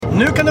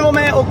Nu kan du vara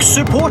med och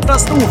supporta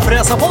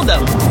Storfräsarpodden.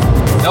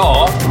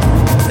 Ja.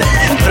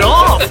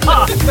 Bra!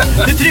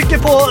 Du trycker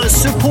på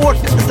support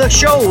the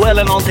show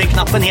eller någonting,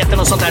 knappen heter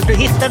något sånt där. Du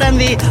hittar den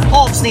vid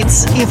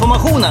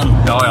avsnittsinformationen.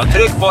 Ja, jag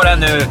tryck på den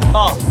nu.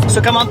 Ja,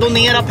 så kan man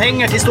donera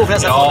pengar till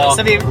Storfräsarpodden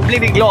så blir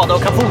vi glada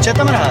och kan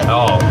fortsätta med det här.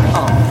 Ja.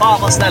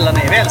 Fan vad snälla ni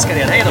är, vi älskar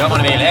er. Hej då. Gör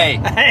vad ni vill,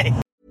 hej. Hej.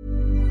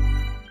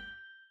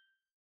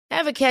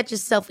 Ever catch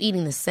yourself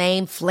eating the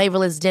same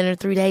flavorless dinner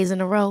 3 days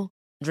in a row?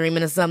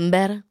 Dreaming of something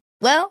better?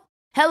 Well,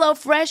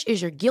 HelloFresh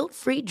is your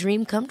guilt-free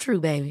dream come true,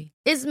 baby.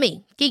 It's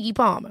me, Keke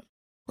Palmer.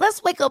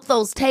 Let's wake up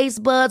those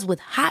taste buds with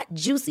hot,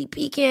 juicy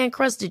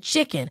pecan-crusted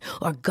chicken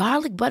or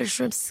garlic butter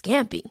shrimp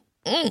scampi.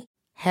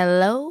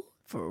 Hello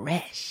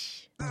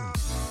Fresh.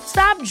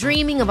 Stop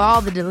dreaming of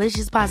all the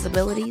delicious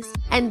possibilities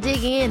and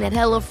dig in at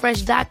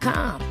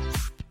HelloFresh.com.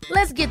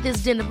 Let's get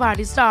this dinner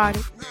party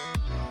started.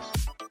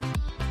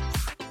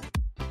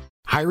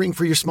 Hiring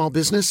for your small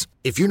business?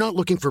 If you're not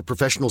looking for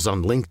professionals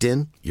on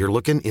LinkedIn, you're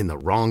looking in the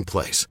wrong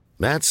place.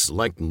 That's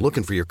like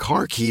looking for your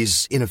car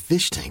keys in a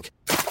fish tank.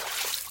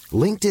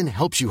 LinkedIn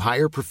helps you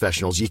hire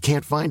professionals you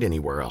can't find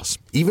anywhere else,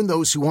 even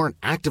those who aren't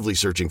actively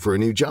searching for a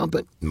new job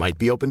but might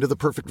be open to the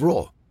perfect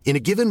role. In a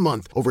given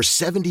month, over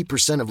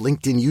 70% of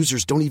LinkedIn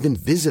users don't even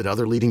visit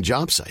other leading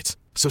job sites.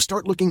 So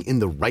start looking in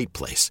the right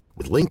place.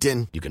 With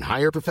LinkedIn, you can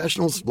hire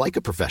professionals like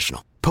a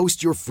professional.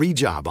 Post your free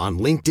job on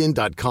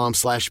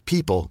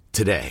linkedin.com/people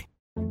today.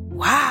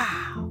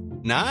 Wow.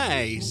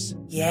 Nice.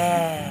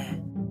 Yeah.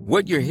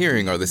 What you're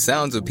hearing are the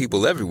sounds of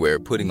people everywhere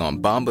putting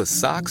on Bombas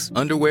socks,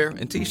 underwear,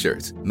 and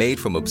T-shirts made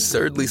from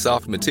absurdly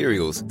soft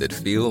materials that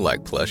feel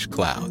like plush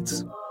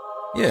clouds.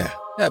 Yeah,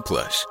 that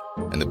plush.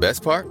 And the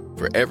best part?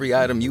 For every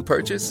item you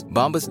purchase,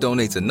 Bombas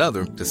donates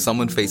another to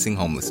someone facing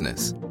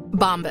homelessness.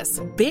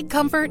 Bombas. Big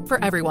comfort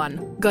for everyone.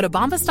 Go to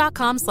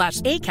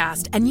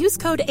bombas.com/ACAST and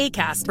use code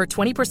ACAST for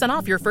 20%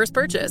 off your first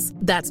purchase.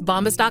 That's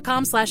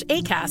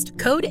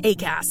bombas.com/ACAST. Code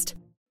ACAST.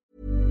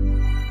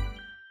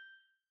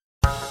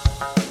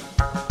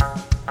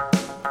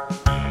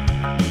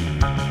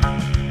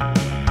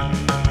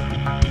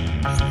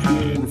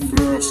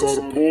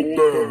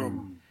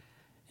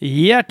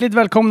 Hjärtligt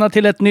välkomna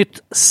till ett nytt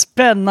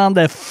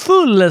spännande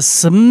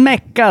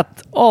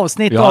fullsmäckat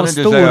avsnitt av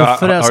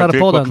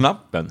Storfräsarpodden.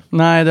 Knappen.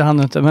 Nej, det hann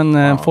du inte,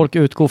 men folk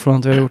utgår från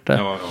att vi har gjort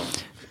det.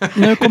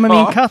 Nu kommer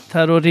min katt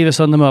här och river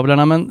sönder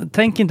möblerna, men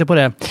tänk inte på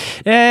det.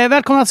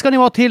 Välkomna ska ni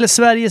vara till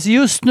Sveriges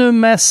just nu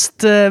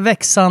mest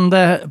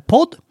växande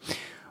podd.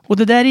 Och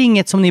det där är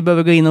inget som ni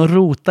behöver gå in och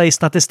rota i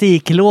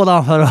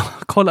statistiklådan för att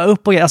kolla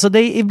upp. Alltså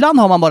ibland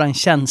har man bara en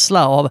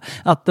känsla av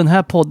att den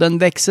här podden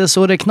växer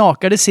så det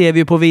knakar. Det ser vi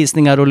ju på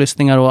visningar och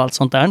lyssningar och allt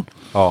sånt där.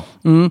 Ja.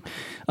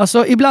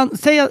 Alltså ibland,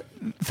 säg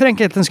för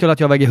enkelhetens skull att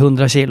jag väger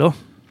 100 kilo.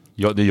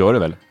 Ja, det gör det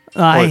väl?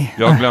 Nej. Oj,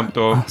 jag har glömt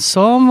att...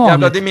 Som vanligt.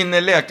 Jävlar, det är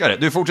min läkare.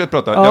 Du fortsätter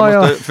prata.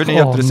 Jag måste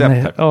förnya ett recept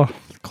här. Ja,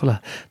 kolla.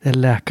 Det är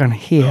läkaren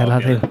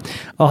hela tiden.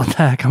 Ja,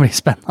 det här kan bli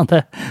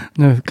spännande.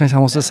 Nu kanske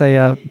jag måste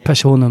säga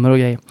personnummer och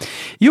grejer.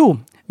 Jo,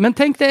 men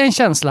tänk dig en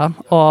känsla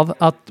av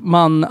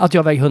att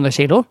jag väger 100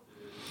 kilo.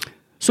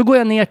 Så går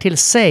jag ner till,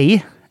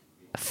 säg,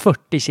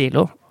 40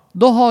 kilo.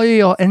 Då har ju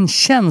jag en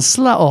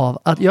känsla av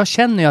att jag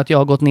känner att jag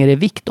har gått ner i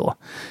vikt då.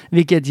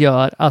 Vilket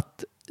gör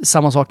att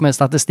samma sak med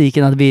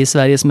statistiken att vi är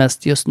Sveriges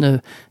mest just nu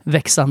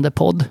växande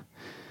podd.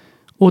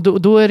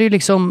 Och då är det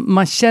liksom,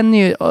 man känner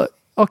ju,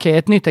 okej,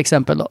 ett nytt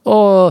exempel då.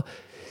 Och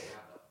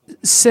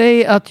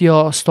säg att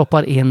jag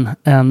stoppar in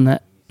en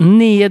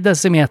 9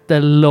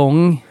 decimeter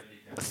lång,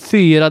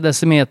 4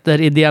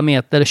 decimeter i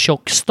diameter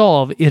tjock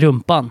stav i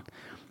rumpan.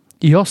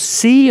 Jag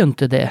ser ju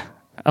inte det.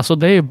 Alltså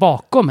det är ju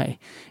bakom mig.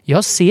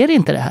 Jag ser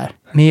inte det här.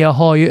 Men jag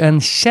har ju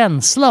en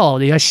känsla av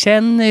det. Jag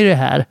känner ju det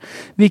här.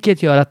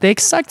 Vilket gör att det är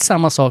exakt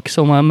samma sak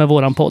som med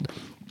våran podd.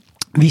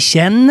 Vi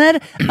känner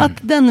att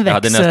den växer. Jag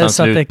hade nästan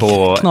så att slut det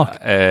på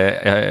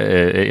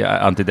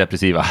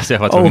antidepressiva. Så jag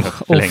var tvungen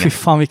att förlänga. Fy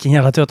fan vilken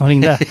jävla tur att de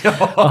ringde.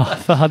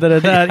 För hade det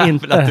där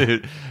inte...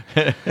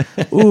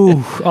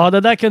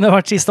 det där kunde ha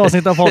varit sista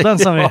avsnitt av podden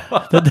som vi...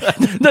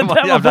 Det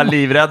var jävla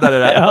livräddare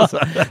där.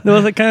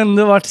 Ja, det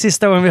kunde ha varit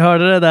sista gången vi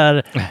hörde det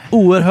där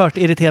oerhört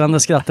irriterande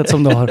skrattet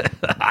som du har.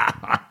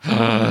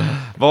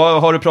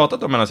 Vad har du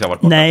pratat om medan jag har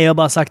varit borta? Nej, jag har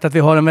bara sagt att vi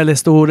har en väldigt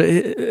stor,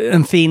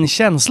 en fin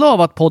känsla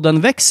av att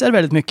podden växer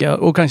väldigt mycket.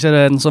 Och kanske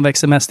den som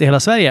växer mest i hela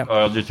Sverige.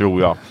 Ja, det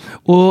tror jag.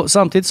 Och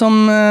samtidigt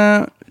som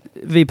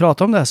vi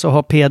pratar om det så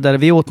har Peder,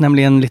 vi åt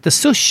nämligen lite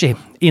sushi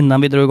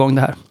innan vi drog igång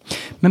det här.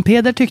 Men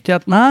Peder tyckte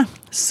att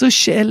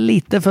sushi är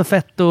lite för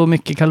fett och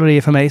mycket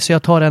kalorier för mig, så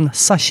jag tar en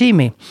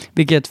sashimi,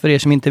 vilket för er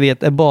som inte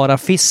vet är bara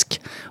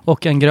fisk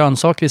och en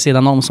grönsak vid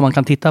sidan om som man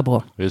kan titta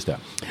på. Just det.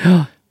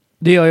 Ja,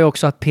 det gör ju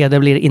också att Peder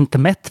blir inte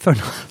mätt för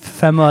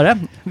 5 öre,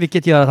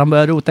 vilket gör att han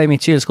börjar rota i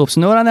mitt kylskåp. Så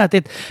nu har han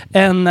ätit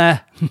en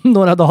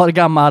några dagar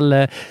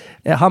gammal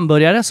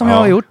hamburgare som jag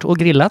har gjort och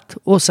grillat,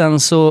 och sen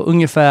så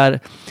ungefär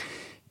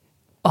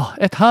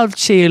ett halvt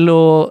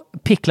kilo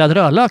picklad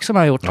rödlök som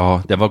jag har gjort.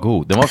 Ja, den var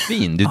god. Den var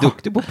fin. Du är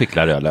duktig på att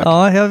pickla rödlök.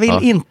 Ja, jag vill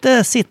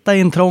inte sitta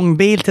i en trång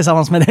bil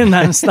tillsammans med den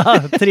närmsta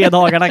 3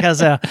 dagarna kan jag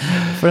säga.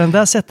 För den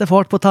där sätter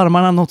fart på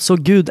tarmarna något så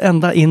gud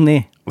ända in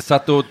i.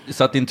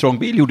 Satt i en trång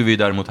bil gjorde vi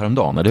däremot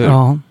häromdagen, eller hur?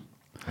 Ja.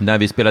 När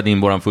vi spelade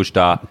in vår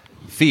första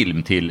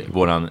film till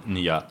vår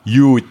nya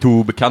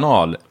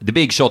YouTube-kanal, The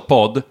Big Shot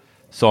Pod,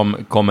 som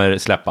kommer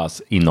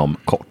släppas inom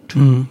kort.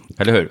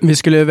 Eller hur? Vi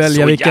skulle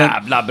välja så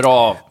jävla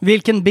bra!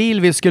 Vilken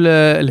bil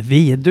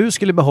du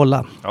skulle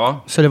behålla.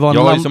 Ja, så det var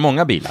jag har ju så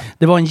många bilar.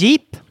 Det var en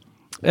Jeep,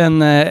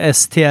 en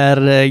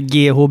STR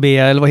GHB,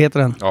 eller vad heter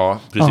den? Ja,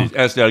 precis.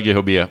 Ja. STR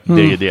GHB,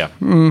 DGD.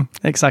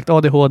 Exakt,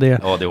 ADHD.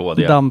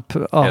 Damp,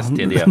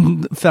 STD.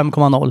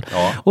 5,0.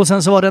 Ja. Och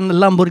sen så var det en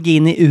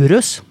Lamborghini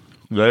Urus.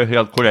 Det är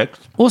helt korrekt.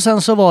 Och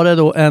sen så var det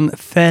då en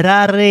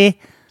Ferrari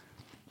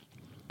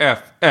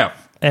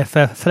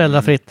FF,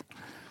 föräldrafritt.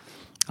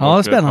 Ja,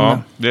 okay. Spännande.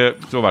 Ja,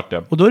 så vart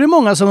det. Och då är det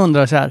många som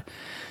undrar så här,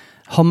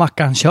 har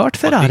Mackan kört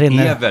Ferrari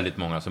nu? Det är väldigt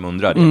många som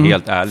undrar det,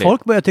 helt ärligt.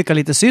 Folk börjar tycka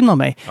lite synd om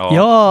mig.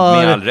 Ja,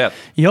 med all rätt.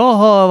 Jag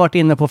har varit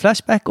inne på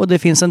Flashback och det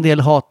finns en del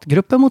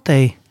hatgrupper mot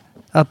dig.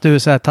 Att du är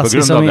så här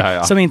taskig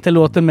som inte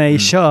låter mig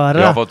köra.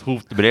 Jag har fått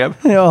hotbrev.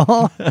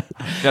 Ja.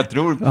 Jag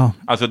tror,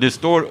 alltså det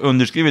står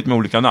underskrivet med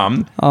olika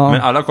namn,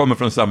 men alla kommer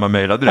från samma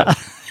mejladress.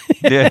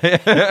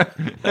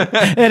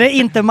 Är det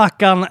inte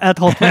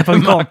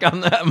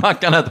mackan@hotmail.com?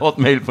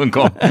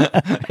 Mackan@hotmail.com.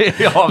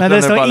 Men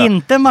det står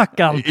inte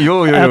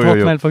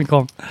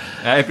mackan@hotmail.com.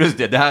 Nej, precis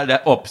det.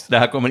 Det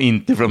här kommer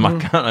inte från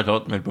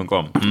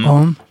mackan@hotmail.com.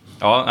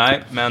 Ja,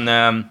 nej,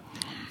 men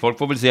folk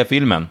får väl se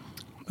filmen.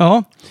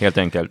 Ja. Helt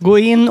enkelt. Gå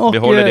in och vi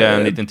håller det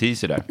en liten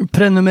teaser där.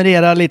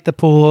 Prenumerera lite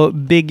på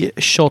Big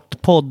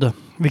Shot Pod,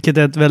 vilket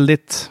är ett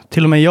väldigt,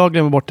 till och med jag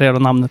glömmer bort det jävla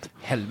namnet.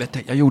 Helvete,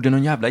 jag gjorde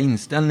någon jävla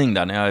inställning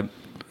där när jag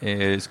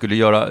skulle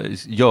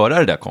göra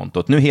det där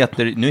kontot. Nu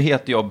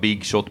heter jag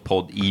Big Shot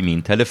Pod i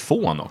min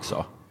telefon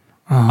också.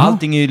 Aha.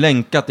 Allting är ju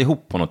länkat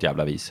ihop på något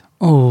jävla vis.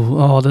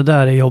 Ja, det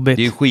där är jobbigt.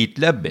 Det är ju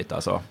skitläbbigt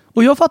alltså.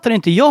 Och jag fattar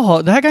inte,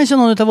 det här kanske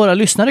någon av våra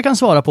lyssnare kan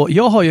svara på.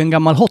 Jag har ju en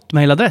gammal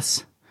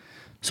Hotmail-adress.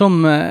 Så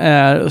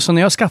när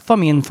jag skaffar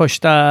min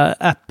första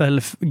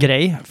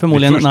Apple-grej,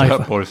 förmodligen en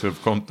iPhone.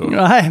 Porrsurfkonto.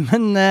 Nej,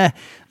 men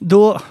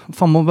då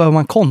behöver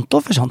man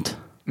konto för sånt.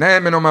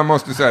 Nej, men om man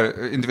måste så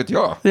här, inte vet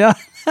jag. Ja,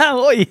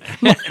 oj.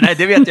 Nej,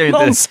 det vet jag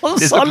inte. Någon som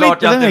det är sa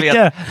såklart lite jag inte mycket.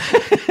 Vet.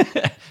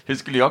 Hur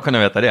skulle jag kunna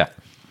veta det?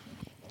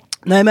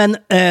 Nej, men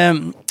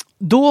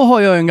då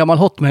har jag en gammal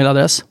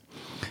Hotmail-adress.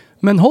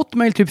 Men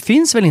Hotmail typ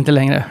finns väl inte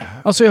längre.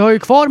 Alltså jag har ju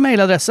kvar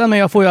mailadressen, men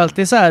jag får ju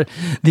alltid så här,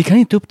 vi kan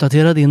inte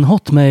uppdatera din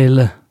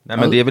Hotmail. Nej,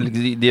 men det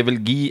är väl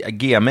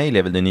Gmail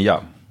är väl det nya.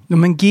 Ja,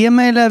 men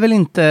Gmail är väl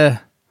inte...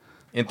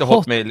 Inte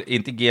Hotmail,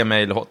 inte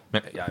Gmail,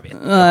 Hotmail, jag vet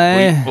inte.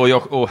 Nej.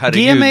 Och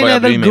herregud, Gmail är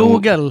väl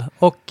Google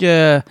och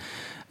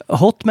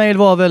Hotmail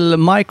var väl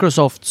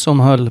Microsoft som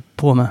höll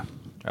på med.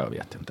 Jag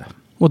vet inte.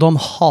 Och de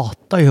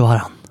hatar ju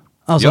varandra.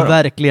 Alltså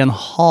verkligen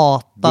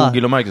hatar.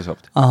 Google och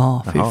Microsoft?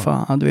 Ja, fy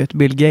fan. Du vet,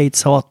 Bill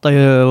Gates hatar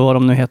ju vad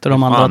de nu heter,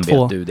 de andra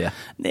två. Vet du det?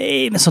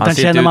 Nej, men sånt där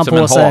känner man på sig.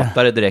 Han ser ut som en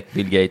hatare direkt,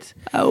 Bill Gates.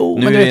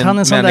 Men du vet, han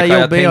är sån där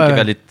jobbig. Jag tänker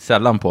väldigt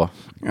sällan på.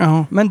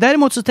 Ja, men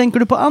däremot så tänker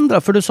du på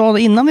andra, för du sa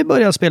innan vi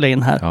började spela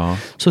in här,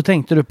 så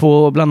tänkte du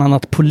på bland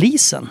annat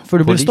polisen. För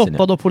du blev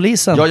stoppad av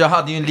polisen. Ja, jag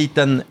hade ju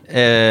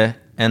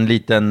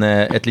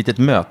ett litet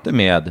möte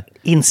med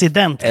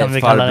incident kan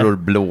vi kalla det. Farbror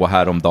Blå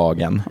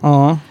häromdagen.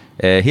 Ja.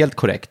 Helt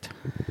korrekt.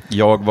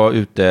 Jag var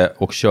ute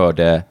och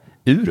körde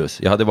Urus.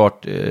 Jag hade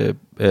varit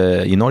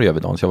i Norge över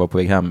dagen, så jag var på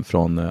väg hem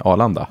från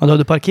Arlanda. Och du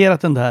hade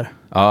parkerat den där?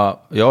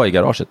 Ja, i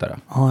garaget där.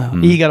 Ja.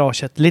 I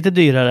garaget. Lite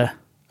dyrare.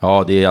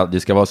 Ja, det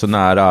ska vara så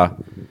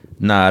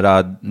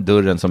nära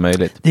dörren som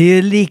möjligt. Det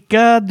är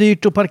lika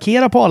dyrt att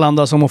parkera på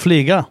Arlanda som att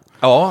flyga.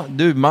 Ja,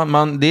 det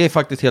är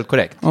faktiskt helt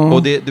korrekt.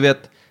 Och du vet,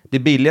 det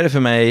är billigare för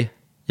mig.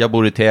 Jag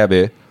bor i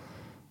Täby.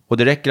 Och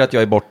det räcker att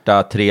jag är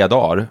borta 3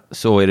 dagar,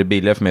 så är det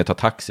billigare för mig att ta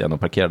taxi och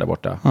parkera där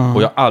borta.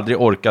 Och jag har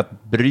aldrig orkat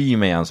bry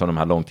mig ens om de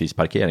här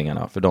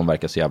långtidsparkeringarna, för de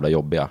verkar så jävla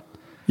jobbiga.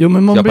 Jo,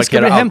 men man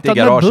ska bli hämtad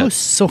med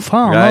buss och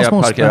fan. Ja, jag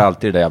parkerar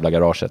alltid i det jävla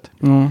garaget.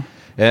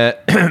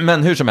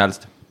 Men hur som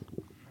helst.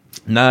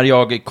 När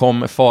jag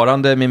kom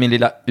farande med min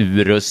lilla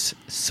Urus,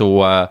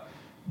 så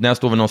när jag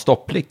stod vid någon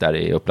stopplikt där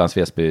i Upplands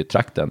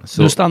Väsby-trakten.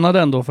 Så... Du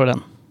stannade ändå för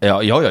den? Ja.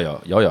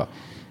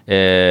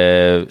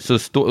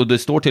 Och det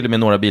står till och med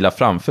några bilar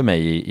framför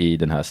mig i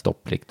den här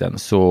stoppplikten.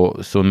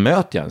 Så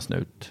möter jag en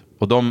snut.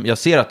 Och jag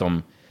ser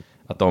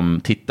att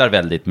de tittar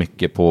väldigt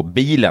mycket på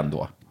bilen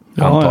då,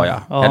 antar jag.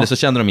 Ja. Eller så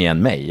känner de igen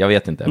mig, jag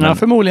vet inte. Men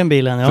förmodligen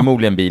bilen, ja.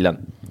 Förmodligen bilen.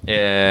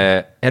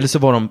 Eller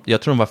så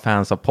jag tror de var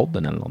fans av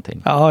podden eller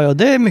någonting. Ja,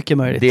 det är mycket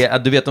möjligt.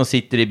 Du vet, de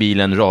sitter i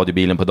bilen,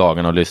 radiobilen på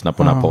dagarna och lyssnar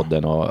på den här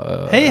podden. Och,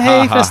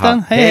 hej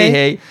förresten,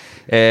 hej.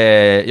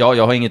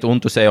 Jag har inget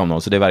ont att säga om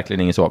dem, så det är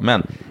verkligen inget så.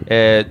 Men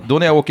då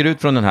när jag åker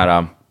ut från den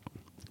här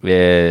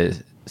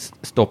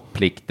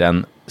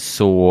stoppplikten,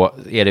 så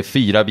är det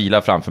 4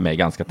 bilar framför mig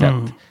ganska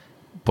tätt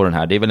på den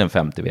här. Det är väl en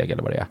 50-väg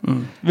eller vad det är.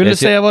 Vill du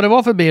säga vad det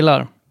var för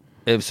bilar?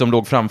 som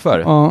låg framför.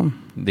 Ja.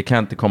 Det kan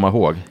jag inte komma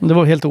ihåg. Det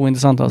var helt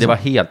ointressant alltså. Det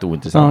var helt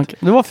ointressant. Ja,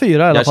 det var 4 i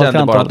alla jag fall.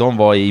 kände bara att de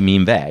var i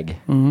min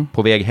väg.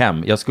 På väg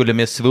hem. Jag skulle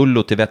med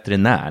Svullo till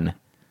veterinären.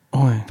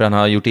 Oj. För han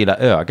har gjort illa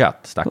ögat,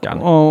 stackarn.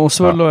 Och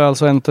Svullo är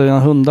alltså en av dina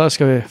hundar,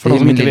 ska vi, för det de är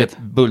som min inte lille vet.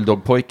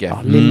 bulldogpojke. Ja,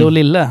 Lille och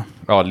Lille.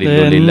 Ja, Lille det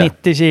och är Lille.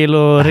 90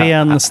 kilo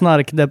ren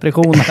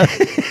snarkdepression.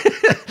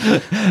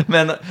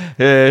 Men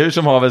hur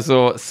som haver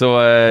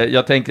så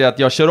jag tänker att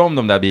jag kör om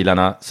de där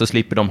bilarna så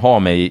slipper de ha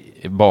mig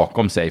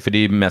bakom sig. För det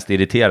är ju mest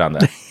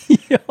irriterande.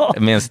 Ja.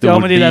 Med en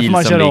stor bil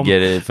man som kör om.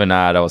 ligger för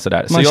nära och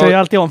sådär. Man så kör ju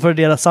alltid om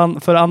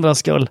för andras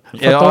skull.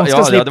 För att de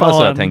ska slippa det var så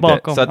ha jag en tänkte.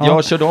 bakom. Så att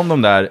jag körde om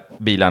de där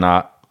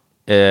bilarna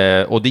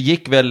och det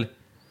gick väl,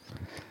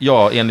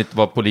 enligt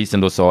vad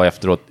polisen då sa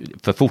efteråt,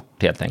 för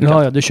fort helt enkelt.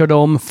 Ja, du körde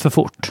om för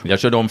fort. Jag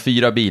körde om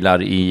 4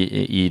 bilar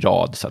i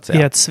rad så att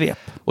säga. I ett svep.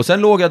 Och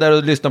sen låg jag där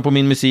och lyssnade på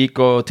min musik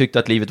och tyckte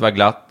att livet var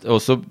glatt.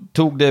 Och så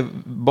tog det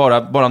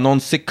bara någon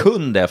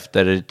sekund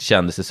efter,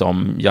 kändes det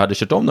som jag hade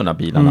kört om de här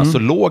bilarna. Så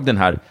låg den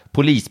här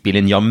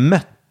polisbilen jag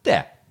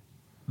mötte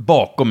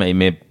bakom mig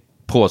med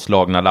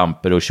påslagna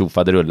lampor och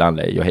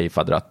tjofaderullanlej och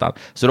hejfaderattan.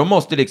 Så de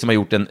måste liksom ha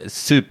gjort en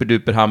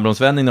superduper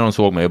handbromsvändning när de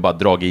såg mig och bara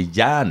dragit i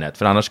järnet.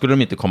 För annars skulle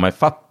de inte komma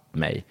ifatt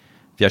mig.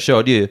 För jag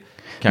körde ju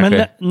kanske...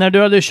 Men när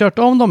du hade kört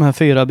om de här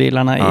 4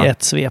 bilarna i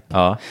ett svep,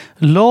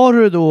 la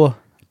du då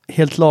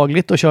helt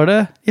lagligt och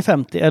körde i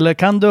 50? Eller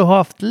kan du ha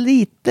haft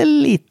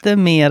lite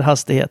mer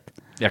hastighet?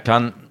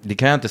 Det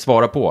kan jag inte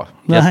svara på.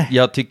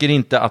 Jag tycker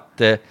inte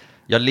att...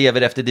 jag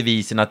lever efter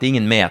devisen att det är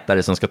ingen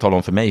mätare som ska tala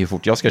om för mig hur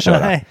fort jag ska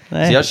köra. Nej.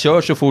 Så jag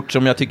kör så fort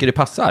som jag tycker det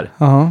passar.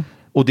 Uh-huh.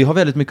 Och det har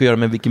väldigt mycket att göra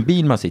med vilken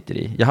bil man sitter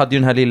i. Jag hade ju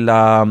den här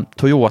lilla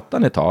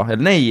Toyotan ett tag.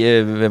 Eller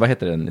nej, vad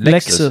heter den?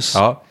 Lexus.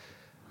 Ja.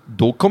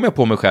 Då kom jag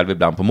på mig själv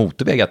ibland på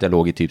motorväg att jag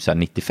låg i typ så här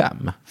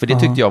 95. För det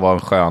tyckte jag var en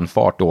skön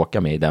fart att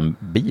åka med i den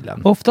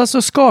bilen. Ofta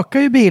så skakar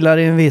ju bilar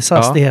i en viss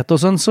hastighet och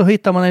sen så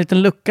hittar man en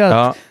liten lucka.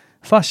 Ja.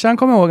 Farsan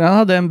kommer ihåg, han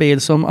hade en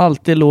bil som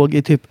alltid låg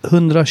i typ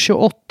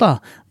 128.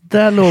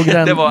 Där låg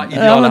den. Det var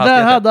ideala men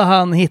där hade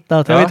han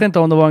hittat. Jag vet inte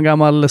om det var en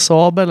gammal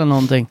Saab eller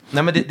någonting.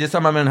 Nej, men det är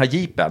samma med den här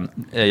Jeepen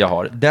jag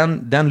har.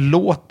 Den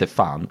låter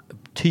fan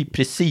typ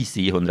precis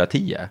i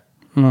 110.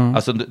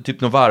 Alltså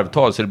typ någon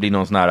varvtal så det blir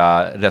någon sån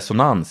här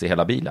resonans i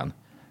hela bilen.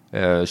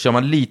 Kör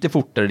man lite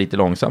fortare, lite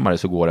långsammare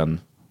så går den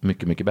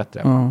mycket, mycket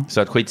bättre.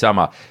 Så att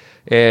skitsamma.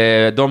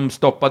 De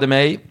stoppade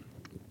mig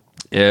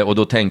och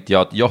då tänkte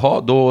jag att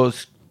jaha,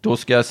 då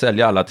ska jag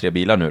sälja alla 3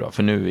 bilar nu då.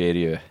 För nu är det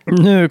ju...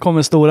 Nu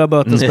kommer stora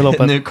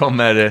bötesbeloppet.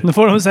 Nu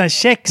får de en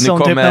check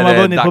som typ när man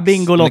vunnit på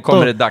Bingolotto. Nu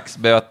kommer det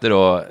dagsböter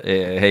och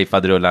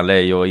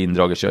hejfaderullanlej och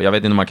indraget kör. Jag vet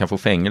inte om man kan få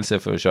fängelse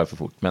för att köra för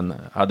fort. Men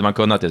hade man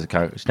kunnat det så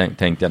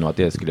tänkte jag nog att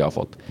det skulle jag ha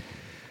fått.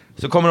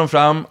 Så kommer de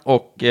fram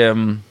och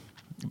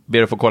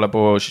ber att få kolla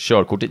på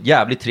körkortet.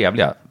 Jävligt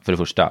trevliga för det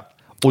första.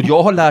 Och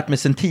jag har lärt mig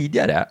sedan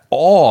tidigare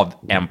av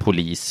en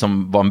polis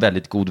som var en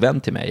väldigt god vän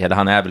till mig. Eller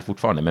han är väl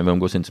fortfarande, men vi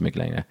umgås inte så mycket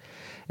längre.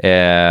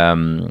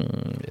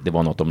 Det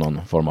var något om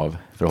någon form av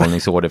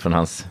förhållningsorder från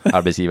hans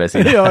arbetsgivares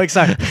sida. Ja,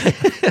 exakt.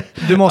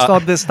 Du måste ha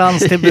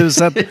distans till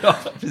buset. Ja,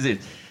 precis.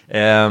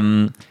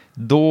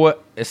 Då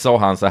sa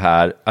han så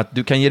här att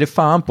du kan ge dig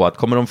fan på att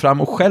kommer de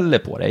fram och skäller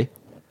på dig,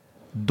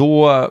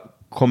 då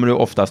kommer du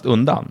oftast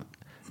undan.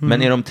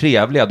 Men är de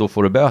trevliga, då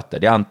får du böter.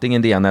 Det är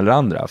antingen det ena eller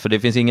andra. För det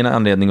finns ingen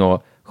anledning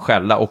att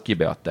skälla och ge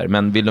böter.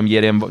 Men vill de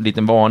ge dig en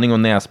liten varning och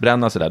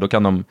näsbränna så där, då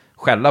kan de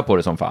skälla på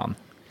det som fan.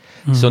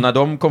 Så när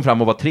de kom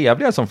fram och var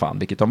trevliga som fan,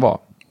 vilket de var,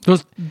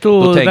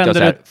 då tänkte jag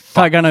så här,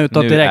 taggarna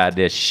utåt direkt. Nu är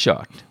det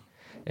kört.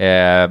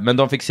 Men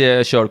de fick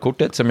se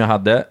körkortet som jag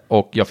hade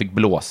och jag fick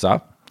blåsa.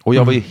 Och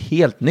jag var ju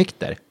helt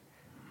nykter.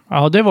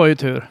 Ja, det var ju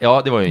tur.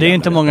 Ja, det var ju det är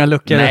inte många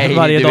luckor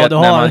varje dag du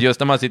har. Just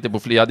när man sitter på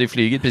flyg, jag hade ju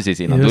flygit precis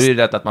innan, då är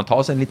det rätt att man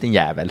tar sig en liten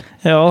jävel.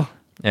 Ja.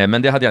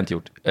 Men det hade jag inte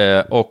gjort.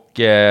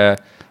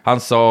 Han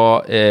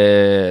sa,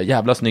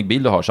 jävla snygg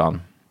bil du har, sa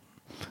han.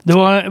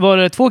 Var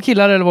det 2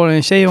 killar eller var det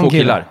en tjej och en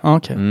kille? 2 killar. Ah,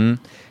 okay.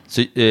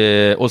 Så,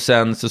 och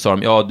sen så sa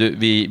de,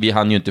 vi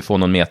hann ju inte få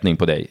någon mätning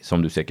på dig,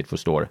 som du säkert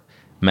förstår.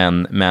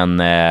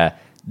 Men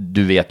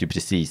du vet ju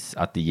precis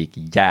att det gick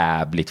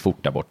jävligt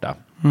fort där borta.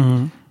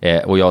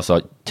 Och jag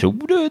sa,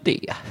 tror du det?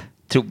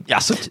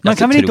 Man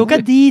kan väl inte åka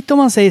dit om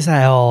man säger så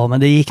här, ja men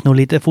det gick nog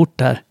lite fort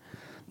där.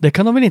 Det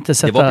kan de väl inte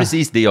sätta... Det var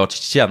precis det jag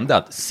kände,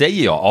 att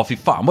säger jag, ja fy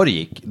fan vad det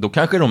gick, då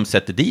kanske de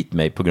sätter dit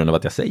mig på grund av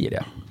att jag säger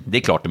det. Det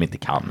är klart de inte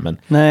kan, men...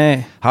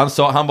 Nej.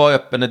 Han var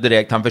öppen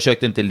direkt, han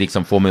försökte inte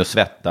liksom få mig att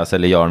svettas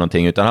eller göra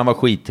någonting, utan han var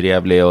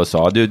skittrevlig och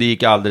sa, det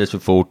gick alldeles för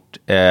fort,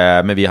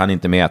 men vi hann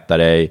inte mäta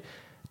dig,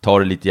 ta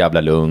det lite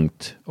jävla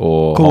lugnt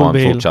och cool ha en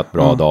bil. Fortsatt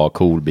bra dag,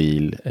 cool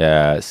bil,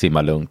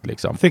 simma lugnt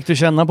liksom. Fick du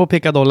känna på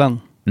pickadollen?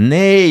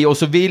 Nej, och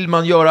så vill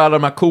man göra alla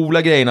de här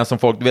coola grejerna som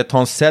folk, du vet, ta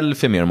en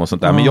selfie med dem och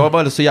sånt där. Men jag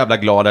var så jävla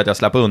glad att jag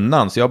slapp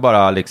undan, så jag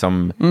bara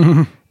liksom,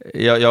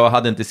 jag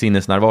hade inte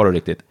sinnesnärvaro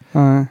riktigt.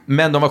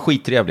 Men de var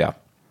skittrevliga.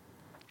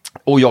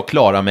 Och jag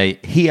klarar mig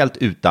helt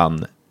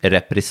utan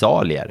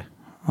repressalier.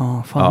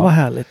 Fan vad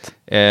härligt.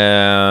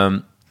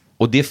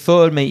 Och det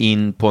för mig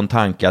in på en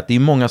tanke att det är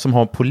många som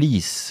har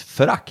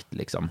polisförakt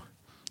liksom.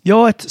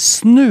 Ja, ett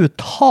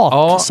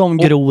snuthat som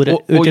gror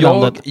ut i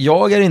landet.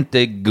 Jag är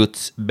inte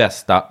Guds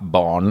bästa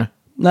barn.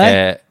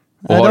 Nej,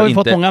 och det har vi inte,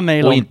 fått många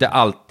mejl om. Och inte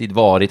alltid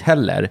varit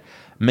heller.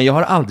 Men jag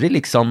har aldrig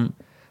liksom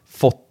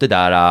fått det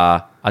där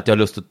att jag har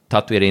lust att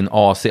tatuera in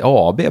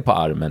ACAB på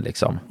armen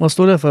liksom. Vad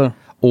står det för?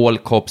 All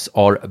cops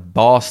are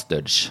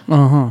bastards.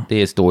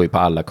 Det står ju på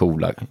alla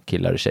coola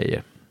killar och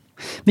tjejer.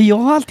 Men jag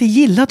har alltid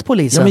gillat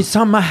polisen. Ja, men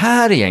samma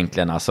här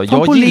egentligen alltså. Fan,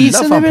 Jag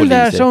polisen gillar är väl poliser.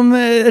 där som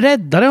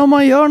räddare om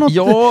man gör något.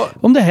 Ja.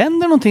 Om det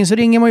händer någonting så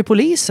ringer man ju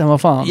polisen,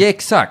 vad fan. Ja,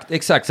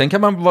 exakt. Sen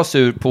kan man vara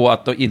sur på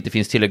att det inte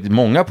finns tillräckligt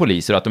många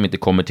poliser och att de inte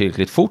kommer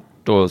tillräckligt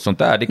fort och sånt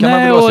där. Det kan man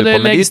väl vara sur på. Nej,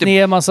 och det läggs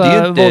ner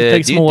massa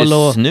våldtäktsmål. Det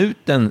är inte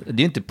snuten,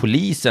 det är inte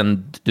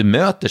polisen du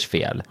möters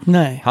fel.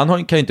 Nej.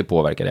 Han kan ju inte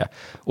påverka det.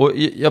 Och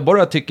jag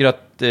bara tycker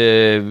att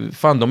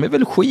fan, de är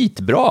väl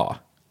skitbra.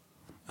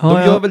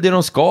 De gör väl det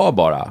de ska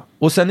bara.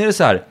 Och sen är det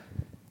så här,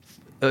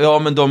 ja,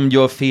 men de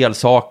gör fel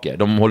saker.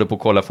 De håller på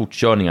att kolla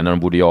fortkörningar när de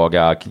borde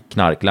jaga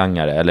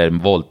knarklangare eller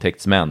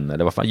våldtäktsmän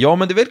eller vad fan. Ja,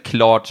 men det är väl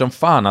klart som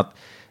fan att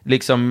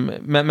liksom,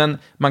 men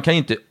man kan ju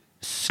inte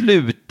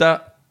sluta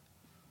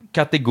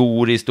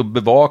kategoriskt och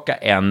bevaka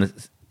en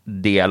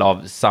del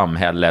av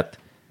samhället,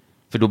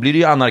 för då blir det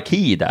ju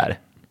anarki där.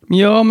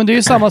 Ja, men det är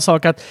ju samma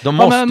sak att de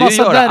måste en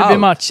massa göra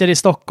derbymatcher i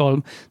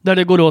Stockholm där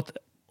det går åt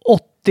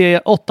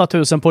 88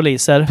 000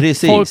 poliser.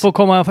 Precis. Folk får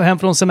komma hem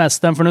från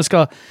semestern för nu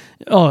ska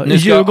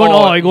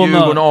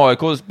Djurgården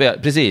AIK spela.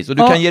 Precis, och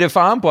du kan ge dig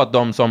fan på att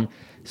de som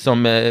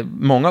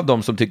många av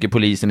dem som tycker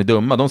polisen är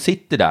dumma, de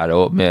sitter där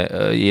och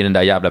i den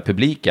där jävla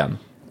publiken.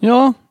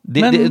 Ja, det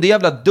är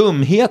jävla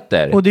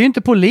dumheter. Och det är ju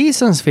inte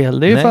polisens fel.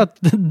 Det är ju för att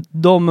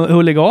de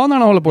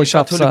huliganerna håller på att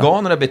tjafsa. Att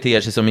huliganerna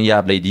beter sig som en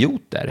jävla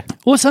idioter.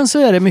 Och sen så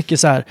är det mycket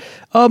så här.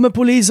 Ja, men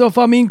polisen och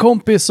fan, min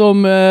kompis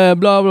som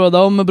bla bla,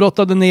 de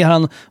brottade ner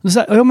han. Och så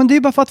här, ja, men det är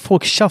bara för att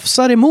folk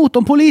tjafsar emot.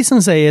 Om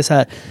polisen säger så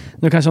här,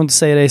 nu kanske jag inte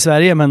säger det i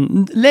Sverige,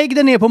 men lägg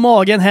dig ner på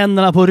magen,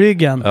 händerna på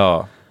ryggen.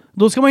 Ja.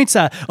 Då ska man inte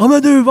säga, ja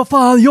men du, vad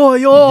fan,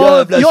 jag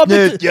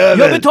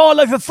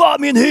betalar för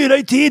fan min hyra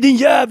i tid, din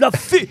jävla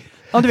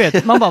Ja, du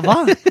vet, man bara,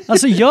 va?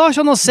 Alltså gör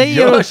som de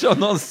säger. Gör som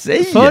de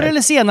säger. Förr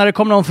eller senare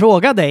kommer de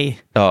fråga dig.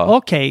 Ja.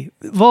 Okej,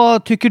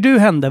 vad tycker du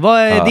hände? Vad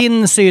är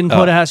din syn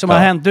på det här som har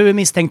hänt? Du är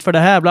misstänkt för det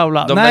här, bla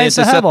bla. De kan inte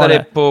sätta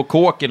dig på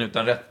kåken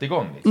utan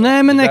rättegång. Liksom.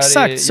 Nej, men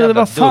exakt. Så det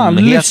var fan,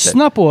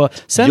 lyssna på.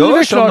 Sen gör är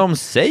det som klart, de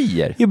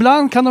säger.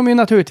 Ibland kan de ju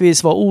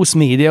naturligtvis vara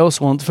osmidiga och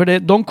sånt. För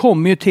de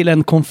kommer ju till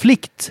en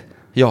konflikt.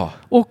 Ja.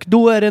 Och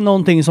då är det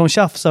någonting som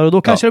tjafsar och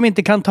då kanske de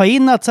inte kan ta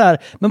in att så här,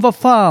 men vad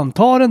fan,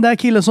 ta den där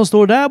killen som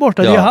står där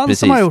borta, det är han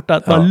som har gjort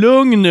det. Var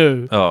lugn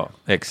nu. Ja,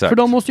 exakt. För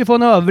de måste ju få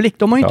en överblick,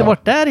 de har ju inte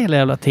varit där hela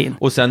jävla tiden.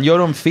 Och sen gör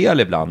de fel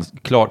ibland,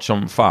 klart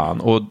som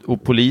fan.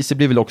 Och poliser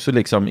blir väl också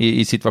liksom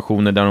i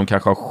situationer där de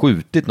kanske har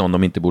skjutit någon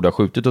de inte borde ha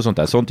skjutit och sånt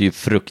där. Sånt är ju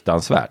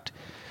fruktansvärt.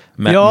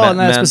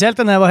 Men, speciellt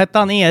den där, vad hette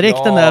han, Erik,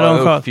 den där de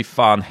sköt. Fy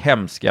fan,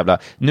 hemsk jävla.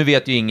 Nu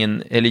vet ju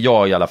ingen, eller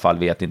jag i alla fall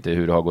vet inte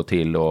hur det har gått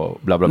till och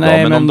bla bla bla.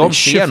 Nej, men om de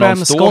ser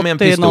någon stå med en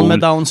pistol. Någon med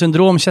Down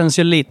syndrom känns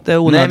ju lite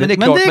onödigt. Nej,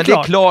 men det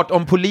är klart,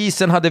 om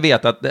polisen hade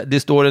vetat att det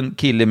står en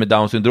kille med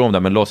Down syndrom där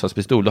med en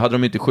låtsaspistol, då hade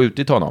de inte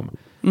skjutit honom.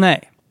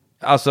 Nej.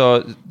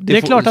 Alltså, det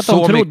är klart att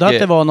de trodde att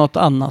det var något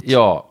annat.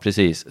 Ja,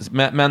 precis.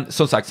 Men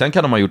som sagt, sen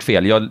kan de ha gjort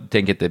fel. Jag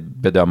tänker inte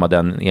bedöma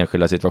den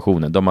enskilda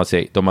situationen. De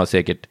har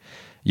säkert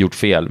gjort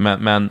fel.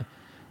 Men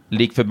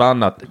lik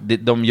förbannat,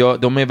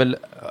 de är väl...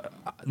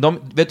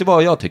 vet du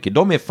vad jag tycker?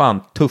 De är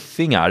fan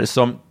tuffingar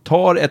som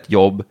tar ett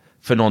jobb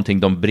för någonting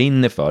de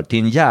brinner för till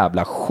en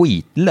jävla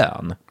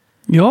skitlön.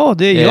 Ja,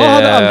 jag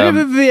hade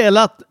aldrig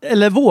velat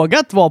eller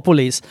vågat vara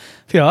polis.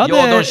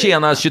 För de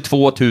tjänar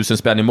 22 000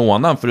 spänn i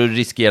månaden för att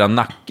riskera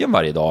nacken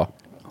varje dag.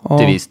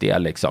 Till viss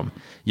del liksom.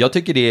 Jag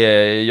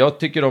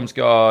tycker de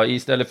ska,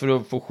 istället för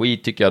att få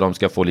skit, tycker jag de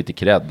ska få lite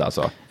cred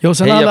alltså. Jo,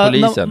 sen heja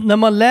polisen. När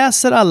man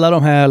läser alla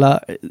de här,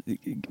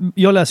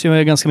 jag läser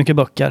ju ganska mycket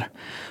böcker.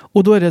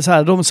 Och då är det så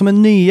här, de som är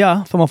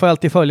nya, för man får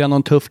alltid följa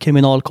någon tuff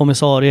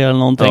kriminalkommissarie eller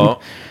någonting.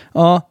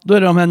 Ja, då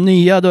är det de här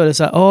nya, då är det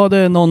så här, det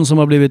är någon som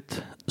har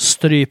blivit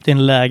strypt i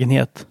en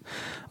lägenhet.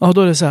 Ja,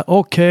 då är det så här,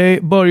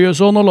 okej,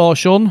 Börjesson och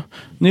Larsson,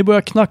 ni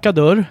börjar knacka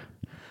dörr.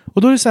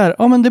 Och då är det så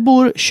här, men det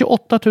bor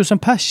 28 000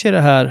 pers i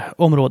det här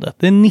området.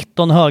 Det är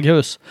 19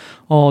 höghus.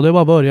 Ja, det är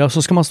bara att börja.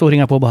 Så ska man stå och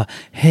ringa på och bara,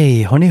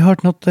 hej, har ni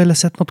hört något eller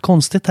sett något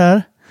konstigt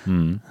här?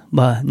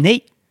 Bara,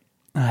 nej.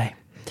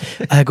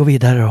 Jag går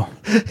vidare då.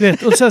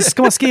 Vet, och så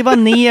ska man skriva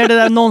ner det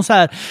där, någon så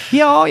här,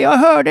 ja, jag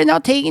hörde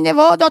någonting, det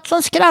var något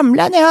som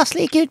skramlade när jag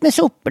slickade ut med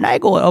soporna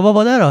igår. Ja, vad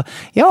var det då?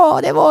 Ja,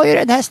 det var ju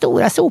den här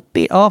stora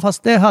sopi. Ja,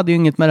 fast det hade ju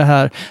inget med det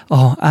här.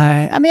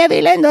 Men jag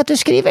vill ändå att du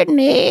skriver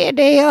ner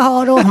det jag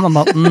har. Och man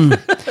bara,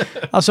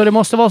 Alltså det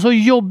måste vara så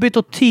jobbigt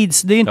och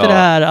tids. Det är inte det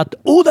här att,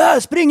 där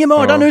springer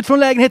mördaren ut från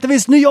lägenheten,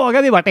 visst, nu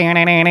jagar vi bara.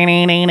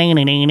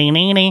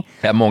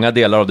 Många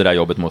delar av det där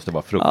jobbet måste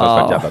vara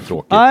fruktansvärt jävla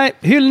tråkigt. Nej,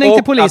 hyllning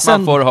till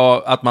polisen.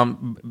 Att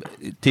man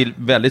till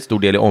väldigt stor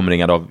del är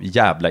omringad av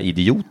jävla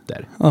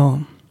idioter.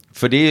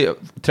 För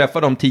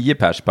träffar de 10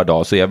 pers per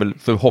dag så är väl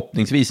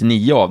förhoppningsvis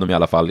 9 av dem i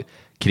alla fall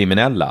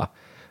kriminella.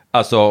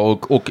 Alltså,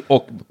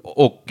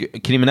 och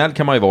kriminell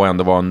kan man ju vara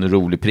ändå vara en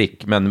rolig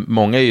prick, men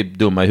många är ju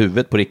dumma i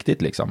huvudet på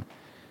riktigt liksom.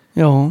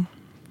 Ja.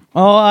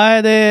 Ja,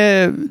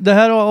 nej, det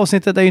här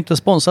avsnittet är ju inte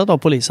sponsrat av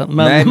polisen.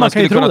 Men nej, man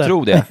kan ju skulle kunna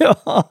tro det.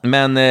 Ja.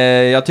 Men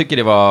jag tycker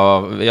det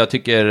var...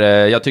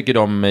 Jag tycker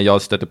de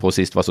jag stötte på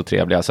sist var så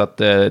trevliga. Så att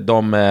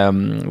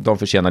de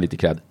förtjänar lite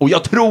cred. Och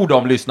jag tror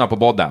de lyssnar på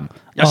podden.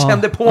 Jag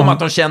kände på mig att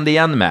de kände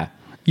igen mig.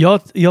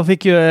 Jag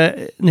fick ju,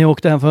 när jag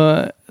åkte hem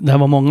det här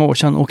var många år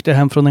sedan, åkte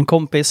hem från en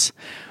kompis.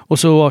 Och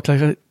så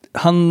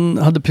han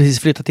hade precis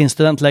flyttat till en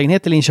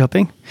studentlägenhet i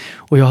Linköping.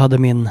 Och jag hade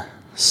min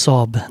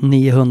Saab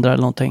 900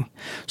 eller någonting.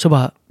 Så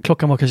bara,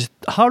 klockan var kanske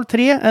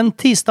 2:30 en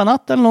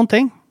tisdagnatt eller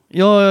någonting.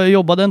 Jag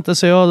jobbade inte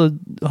så jag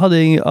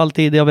hade all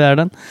tid i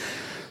världen.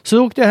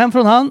 Så åkte jag hem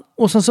från han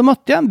och sen så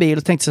mötte jag en bil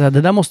och tänkte så här,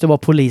 det där måste vara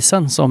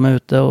polisen som är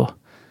ute och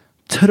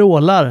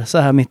trålar så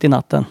här mitt i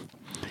natten.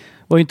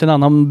 Det var ju inte en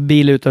annan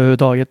bil ute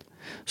överhuvudtaget.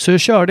 Så jag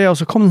körde och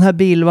så kom den här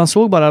bilen, man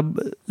såg bara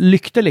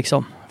lykter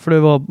liksom. För det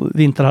var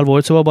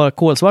vinterhalvåret så var det bara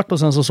kolsvart och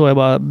sen så såg jag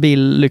bara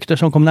billykter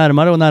som kom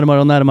närmare och närmare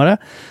och närmare.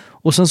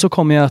 Och sen så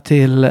kom jag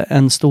till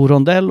en stor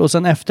rondell och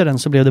sen efter den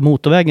så blev det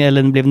motorväg,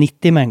 eller den blev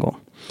 90 med en gång.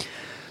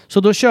 Så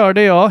då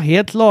körde jag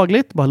helt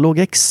lagligt, bara låg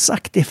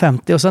exakt i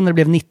 50 och sen när det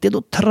blev 90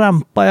 då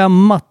trampade jag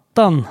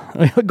mattan,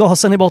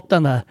 gasen i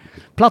botten där.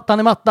 Plattan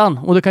i mattan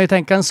och du kan ju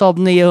tänka en Saab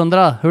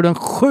 900 hur den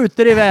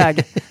skjuter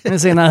iväg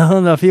med sina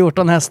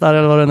 114 hästar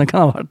eller vad det nu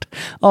kan ha varit.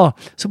 Ja,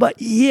 så bara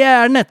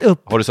järnet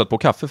upp. Har du satt på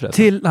kaffe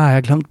förresten? Nej, jag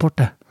har glömt bort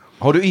det.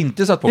 Har du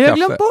inte satt på kaffe? Jag har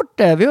glömt bort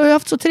det. Vi har ju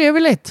haft så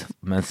trevligt.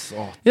 Men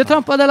så. Jag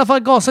trampade i alla fall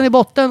gasen i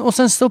botten och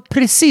sen så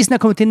precis när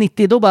jag kom till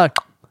 90 då bara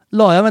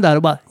la jag mig där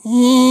och bara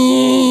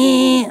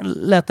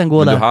lät den gå.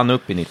 Men där. Du hann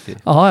upp i 90?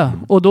 Ja.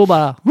 Och då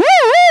bara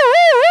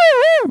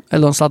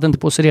eller de satte inte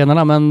på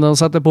sirenerna men de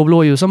satte på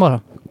blåljusen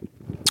bara.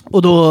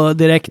 Och då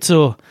direkt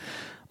så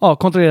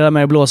kontrollerade jag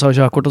mig blåsa och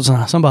körkort och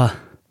sådär. Som bara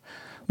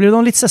blev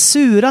de lite så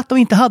sura att de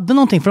inte hade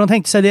någonting. För de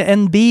tänkte sig det är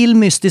en bil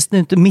mystiskt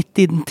inte mitt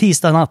i en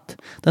tisdag natt.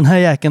 Den här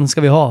jäkeln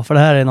ska vi ha för det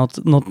här är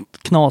något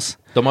knas.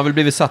 De har väl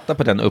blivit satta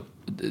på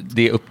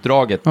det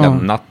uppdraget den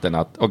natten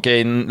att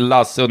okej,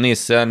 Lasse och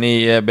Nisse,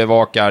 ni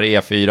bevakar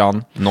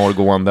E4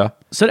 norrgående.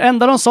 Så det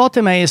enda de sa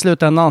till mig i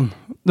slutändan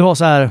det var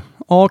så här,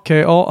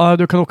 okej,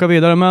 du kan åka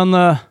vidare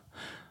men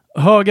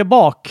höger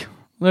bak.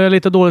 Det är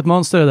lite dåligt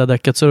mönster i det där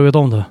däcket så du vet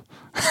om det.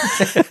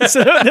 Så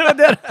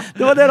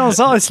det var det de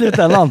sa i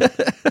slutändan.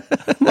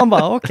 Man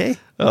bara okej.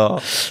 Ja.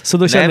 Så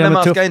då kände men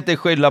man ska inte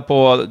skylla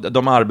på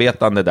de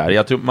arbetande där.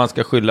 Jag tror man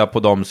ska skylla på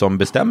de som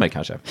bestämmer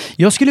kanske.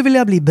 Jag skulle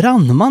vilja bli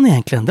brandman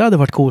egentligen. Det hade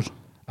varit cool.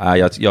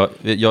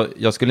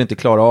 Jag skulle inte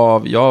klara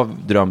av. Jag har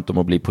drömt om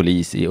att bli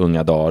polis i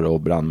unga dagar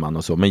och brandman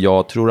och så. Men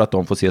jag tror att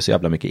de får se så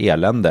jävla mycket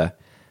elände.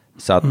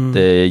 Så att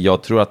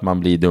jag tror att man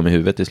blir dum i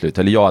huvudet till slut.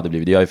 Eller jag hade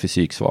blivit det. Jag är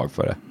fysiksvag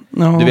för det.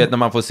 Ja. Du vet när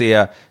man får se,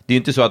 det är ju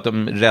inte så att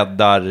de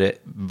räddar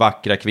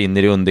vackra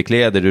kvinnor i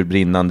underkläder ur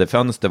brinnande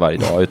fönster varje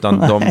dag,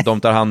 utan de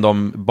tar hand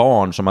om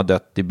barn som har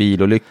dött i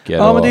bilolyckor.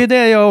 Ja, men det är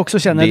det jag också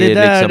känner. Det är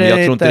där liksom, jag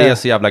tror inte det är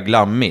så jävla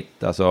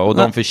glammigt. Alltså, och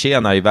de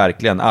förtjänar ju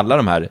verkligen alla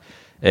de här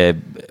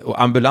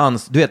och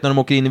ambulans, du vet när de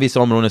åker in i vissa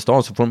områden i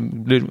stan så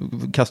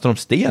kastar de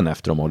sten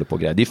efter dem och håller på och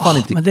grejer. Det är fan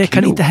inte men det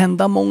kan inte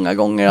hända många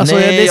gånger. Alltså,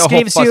 nej, det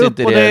skrivs ju upp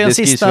och det är de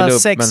sista upp,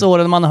 6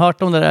 åren man har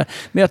hört om det där.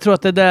 Men jag tror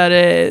att det där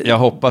är... Jag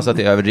hoppas att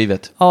det är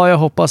överdrivet. Ja, jag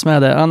hoppas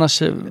med det.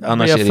 Annars är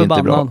det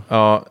inte bra.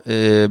 Ja,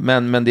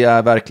 men det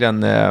är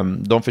verkligen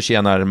de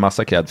förtjänar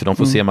massa cred för de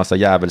får se massa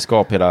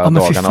jävelskap hela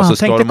dagarna och så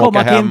ska de åka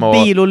hem och... komma till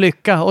en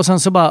bilolycka och sen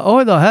så bara,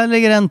 oj då, här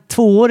ligger en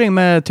 2-åring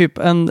med typ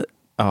en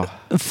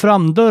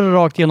framdörr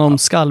rakt genom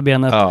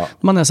skallbenet. Ja.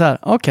 Man är så här,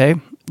 okej,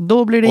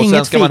 då blir det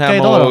inget fika idag. Och sen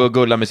ska man hem och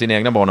gulla med sina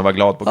egna barn och vara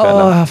glad på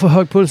kvällen. Ja, jag får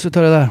hög puls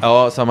utav det där.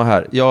 Ja, samma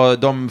här. Ja,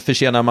 de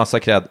förtjänar massa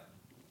cred.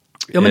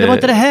 Ja, men det var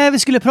inte det här vi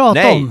skulle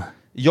prata om.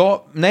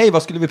 Ja, nej,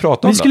 vad skulle vi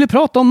prata om Vi skulle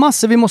prata om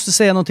massor. Vi måste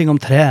säga någonting om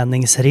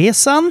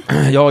träningsresan.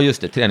 Ja,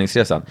 just det,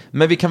 träningsresan.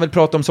 Men vi kan väl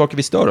prata om saker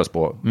vi stör oss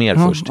på mer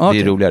först. Okay. Det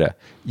är roligare.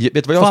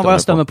 Vet du vad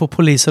jag stämmer på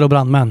poliser och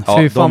brandmän.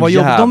 Ja, fan vad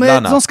jobb.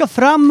 De ska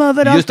fram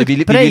överallt. Just det, vi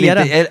vill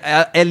inte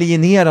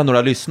alienera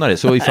några lyssnare.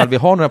 Så ifall vi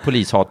har några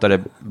polishatare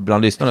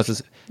bland lyssnarna så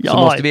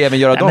måste vi även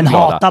göra dem glada.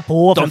 Hata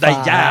på, de där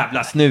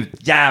jävla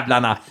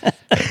snutjävlarna.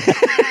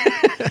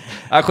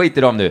 Jag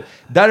skiter dem nu.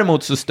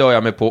 Däremot så stör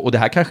jag mig på, och det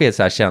här kanske är ett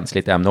så här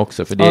känsligt ämne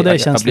också, för det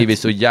har blivit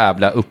så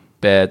jävla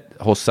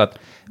upphossat.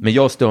 Men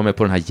jag stör mig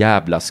på den här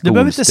jävla skolstrejken. Du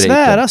behöver inte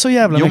svära så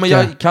jävla mycket. Jo, men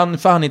jag kan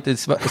fan inte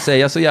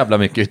säga så jävla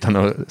mycket utan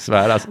att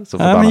svära.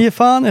 Nej, men ge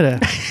fan i det.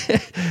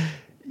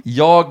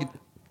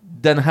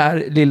 Den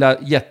här lilla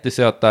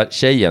jättesöta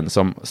tjejen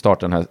som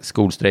startar den här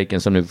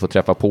skolstrejken som nu får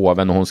träffa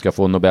påven och hon ska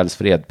få Nobels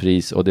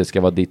fredspris och det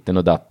ska vara ditten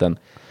och datten.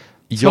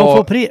 Ska hon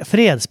få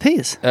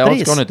fredspris? Ja,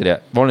 ska hon inte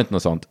det? Var det inte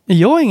något sånt?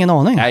 Jag har ingen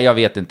aning. Nej, jag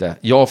vet inte.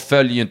 Jag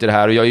följer ju inte det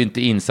här och jag är ju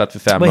inte insatt för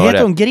 5 öre. Vad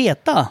heter hon?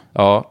 Greta?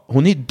 Ja,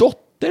 hon är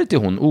dotter till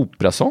hon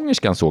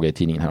operasångerskan såg jag i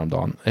tidningen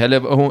häromdagen.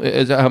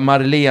 Eller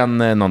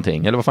Marlene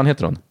någonting. Eller vad fan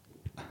heter hon?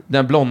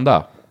 Den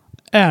blonda.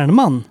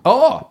 Ernman?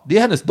 Ja, det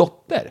är hennes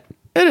dotter.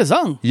 Är det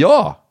sant?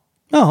 Ja.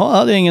 Jaha, jag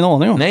hade ingen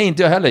aning om. Nej,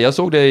 inte jag heller. Jag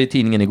såg det i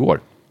tidningen igår.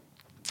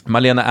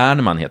 Malena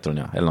Ernman heter hon,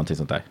 ja. Eller någonting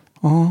sånt där.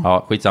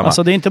 Ja, skitsamma.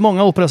 Alltså det är inte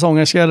många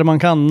operasångerskor man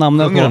kan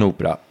namnet Sjunger på. en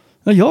opera.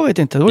 Ja, jag vet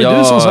inte, det var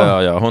du som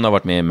sa. Ja, hon har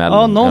varit med i Mellon.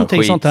 Ja,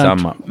 någonting sånt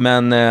här.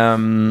 Men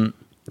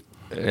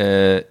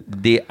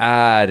det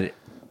är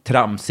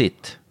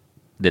tramsigt,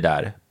 det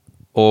där.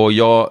 Och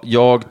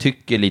jag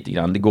tycker lite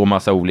grann, det går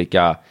massa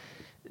olika...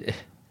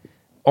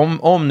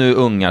 Om nu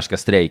ungar ska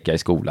strejka i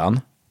skolan,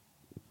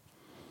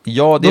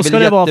 ja, det är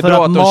väl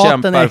jättebra att de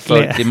kämpar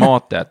för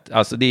klimatet.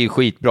 Alltså det är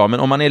skitbra. Men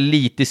om man är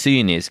lite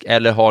cynisk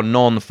eller har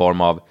någon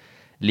form av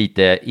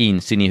lite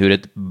insyn i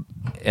hur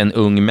en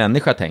ung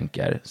människa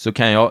tänker, så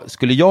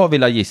skulle jag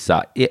vilja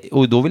gissa,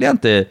 och då vill jag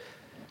inte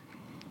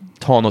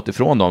ta något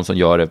ifrån dem som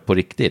gör det på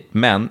riktigt,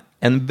 men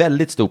en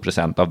väldigt stor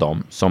procent av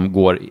dem som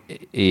går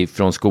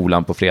från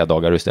skolan på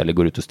fredagar och istället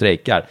går ut och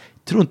strejkar,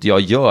 tror inte jag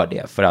gör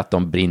det för att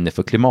de brinner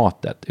för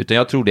klimatet, utan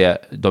jag tror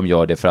de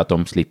gör det för att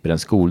de slipper en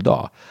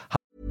skoldag.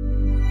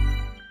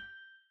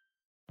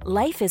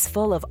 Life is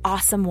full of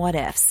awesome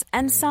what-ifs,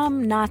 and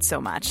some not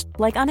so much,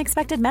 like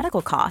unexpected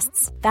medical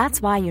costs.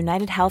 That's why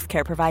United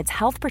Healthcare provides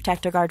Health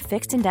Protector Guard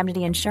fixed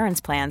indemnity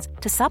insurance plans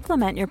to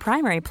supplement your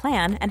primary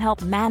plan and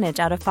help manage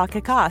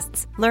out-of-pocket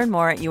costs. Learn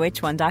more at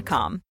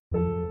uh1.com.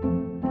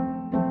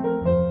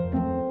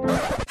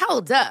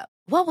 Hold up.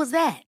 What was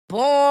that?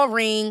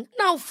 Boring.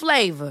 No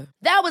flavor.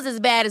 That was as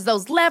bad as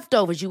those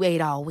leftovers you ate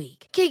all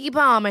week. Keke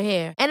Palmer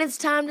here, and it's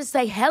time to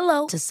say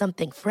hello to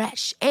something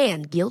fresh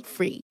and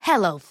guilt-free.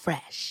 Hello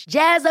Fresh.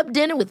 Jazz up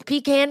dinner with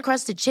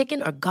pecan-crusted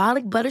chicken or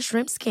garlic butter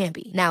shrimp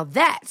scampi. Now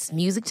that's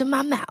music to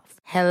my mouth.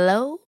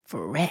 Hello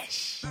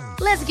Fresh.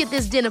 Let's get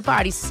this dinner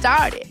party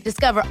started.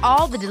 Discover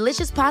all the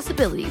delicious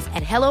possibilities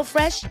at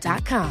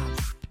hellofresh.com.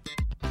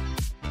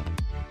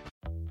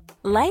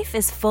 Life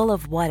is full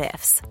of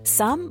what-ifs,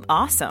 some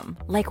awesome,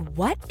 like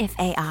what if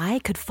AI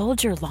could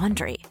fold your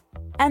laundry?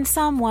 And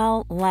some,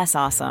 well, less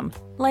awesome,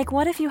 like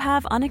what if you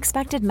have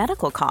unexpected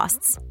medical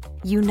costs?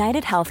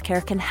 United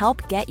Healthcare can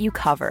help get you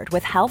covered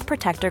with Health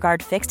Protector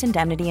Guard fixed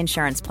indemnity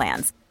insurance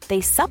plans.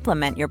 They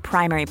supplement your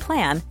primary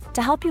plan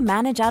to help you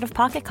manage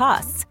out-of-pocket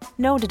costs.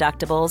 No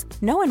deductibles,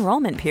 no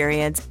enrollment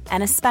periods,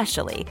 and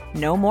especially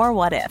no more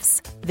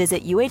what-ifs.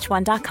 Visit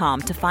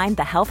uh1.com to find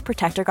the Health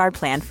Protector Guard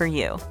plan for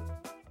you.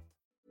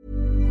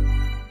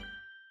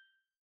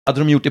 Hade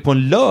de gjort det på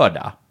en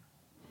lördag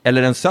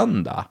eller en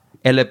söndag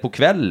eller på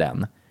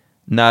kvällen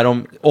när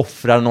de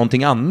offrar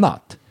någonting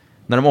annat,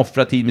 när de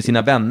offrar tid med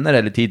sina vänner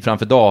eller tid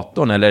framför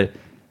datorn, eller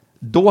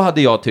då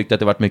hade jag tyckt att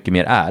det varit mycket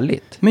mer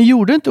ärligt. Men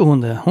gjorde inte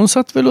hon det? Hon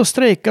satt väl och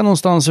strejkade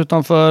någonstans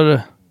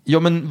utanför... Ja,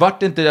 men vart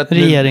det inte att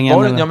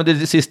regeringen? Ja, men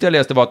det sista jag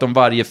läste var att de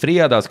varje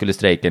fredag skulle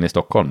strejka in i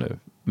Stockholm nu,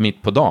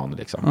 mitt på dagen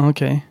liksom.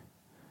 Okej.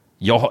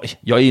 Jag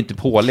är ju inte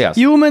påläst.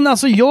 Jo, men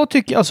alltså jag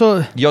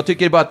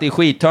tycker bara att det är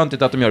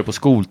skittöntigt att de gör det på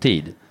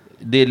skoltid.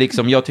 Det är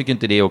liksom, jag tycker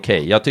inte det är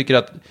okej. Jag tycker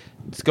att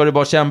ska det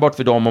vara kännbart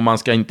för dem och man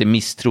ska inte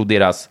misstro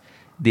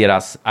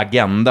deras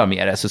agenda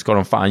med det, så ska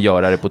de fan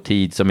göra det på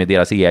tid som är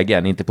deras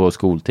egen, inte på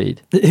skoltid.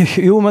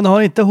 Jo, men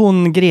har inte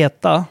hon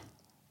Greta?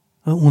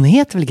 Hon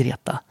heter väl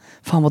Greta?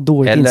 Fan vad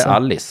dåligt. Eller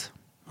Alice.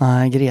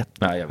 Nej,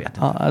 Greta. Nej, jag vet inte.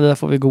 Ja, det där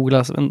får vi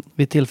googla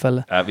vid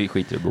tillfälle. Ja, vi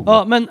skiter i att googla.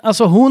 Ja, men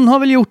alltså hon har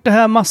väl gjort det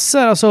här massor.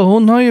 Alltså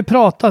hon har ju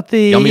pratat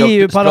i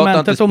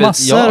EU-parlamentet och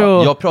massor.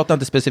 Ja, jag pratar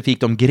inte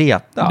specifikt om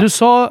Greta. Du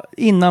sa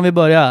innan vi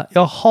började,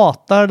 jag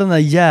hatar den där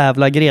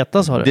jävla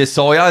Greta, sa du. Det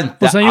sa jag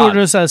inte. Och sen gjorde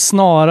du så här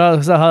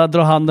snara, så här,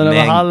 dra handen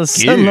över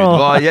halsen.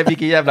 Men gud,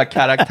 vilken jävla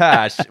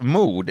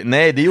karaktärsmord.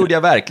 Nej, det gjorde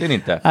jag verkligen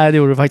inte. Nej, det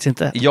gjorde du faktiskt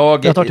inte.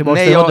 Jag tar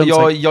tillbaka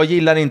det. Jag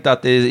gillar inte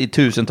att det är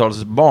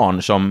tusentals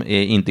barn som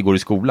inte går i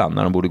skolan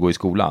när de borde gå i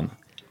skolan.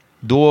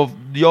 Då,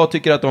 jag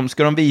tycker att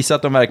ska de visa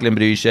att de verkligen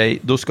bryr sig,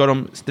 då ska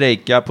de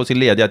strejka på sin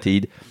lediga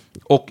tid.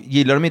 Och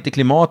gillar de inte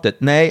klimatet,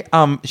 nej,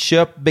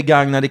 köp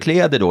begagnade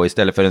kläder då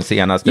istället för den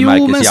senaste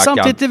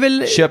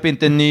märkesjackan. Köp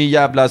inte en ny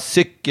jävla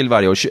cykel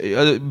varje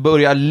år.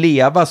 Börja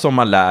leva som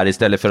man lär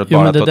istället för att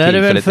bara ta tillfället i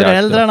akten. Det är väl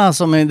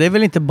föräldrarna det är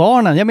väl inte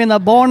barnen. Jag menar,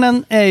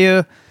 barnen är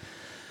ju,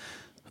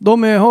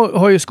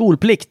 har ju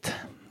skolplikt.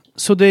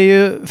 Så det är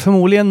ju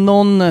förmodligen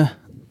någon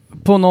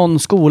på någon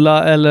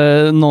skola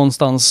eller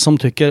någonstans som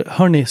tycker,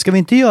 hörni, ska vi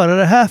inte göra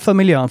det här för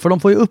miljön? För de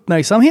får ju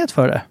uppmärksamhet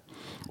för det.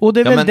 Och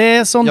det är väl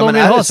det som de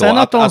vill ha. Sen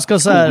att de ska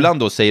skolan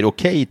då säger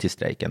okej till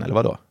strejken, eller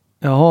vadå?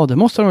 Ja, det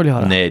måste de väl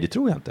göra. Nej, det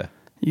tror jag inte.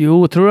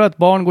 Jo, tror du att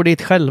barn går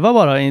dit själva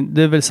bara?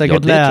 Det är väl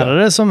säkert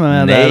lärare som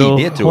är där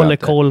och håller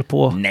koll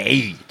på.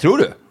 Nej, tror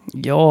du?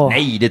 Ja.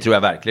 Nej, det tror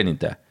jag verkligen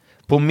inte.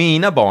 På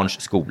mina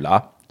barns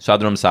skola så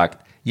hade de sagt,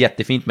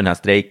 jättefint med den här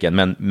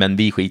strejken, men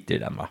vi skiter i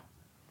den, va?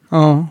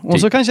 Ja, och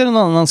så kanske det är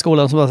någon annan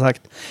skola som har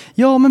sagt,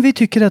 ja, men vi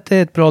tycker att det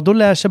är ett bra, då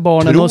lär sig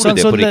barnen. Tror och sen du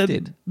det så på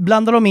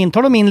riktigt?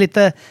 tar de in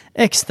lite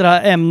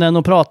extra ämnen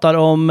och pratar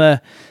om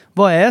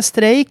vad är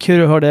strejk,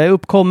 hur har det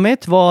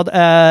uppkommit, vad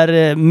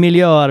är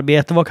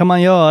miljöarbete, vad kan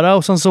man göra,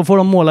 och sen så får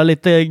de måla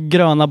lite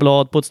gröna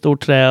blad på ett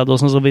stort träd och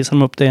sen så visar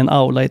de upp det i en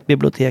aula i ett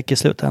bibliotek i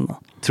slutändan.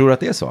 Tror du att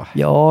det är så?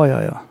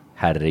 Ja.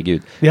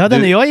 Herregud. Vi hade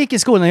när jag gick i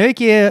skolan,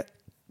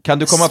 kan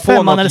du komma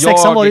på något eller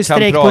sexan var det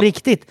strejk på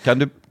riktigt. Kan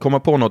du komma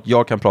på något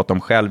jag kan prata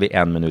om själv i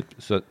 1 minut?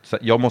 Så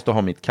jag måste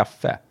ha mitt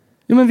kaffe.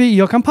 Ja, men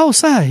jag kan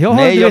pausa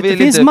här. Det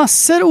finns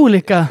massor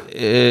olika...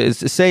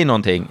 Säg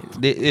någonting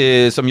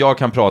som jag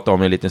kan prata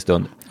om en liten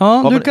stund.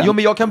 Men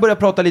jag kan börja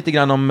prata lite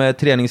grann om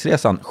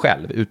träningsresan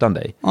själv, utan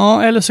dig.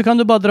 Ja, eller så kan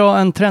du bara dra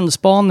en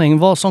trendspaning.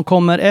 Vad som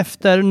kommer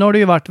efter. Nu har det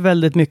ju varit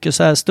väldigt mycket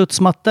så här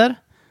studsmattor.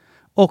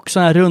 Och så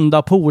här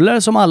runda pooler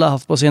som alla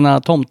haft på sina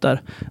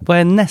tomter. Vad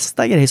är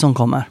nästa grej som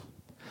kommer?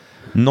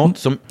 Något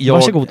som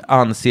jag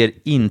anser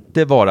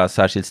inte vara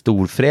särskilt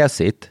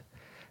storfräsigt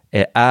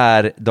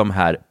är de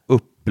här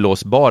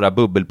uppblåsbara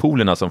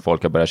bubbelpoolerna som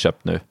folk har börjat köpa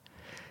nu.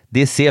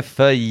 Det ser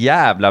för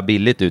jävla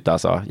billigt ut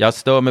alltså. Jag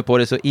stör mig på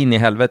det så in i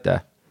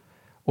helvete.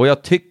 Och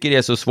jag tycker det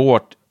är så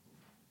svårt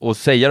att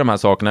säga de här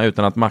sakerna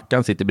utan att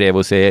Mackan sitter bredvid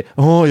och säger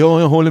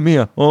jag håller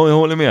med, jag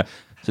håller med.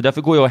 Så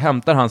därför går jag och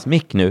hämtar hans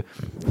mick nu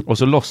och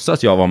så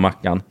låtsas jag vara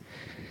Mackan.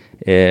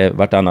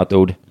 Vartannat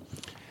ord.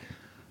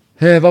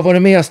 Vad var det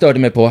mer jag störde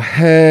mig på?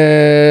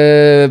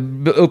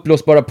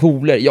 Upplåsbara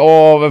pooler.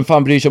 Ja, vem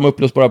fan bryr sig om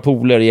upplåsbara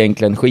pooler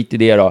egentligen? Skit i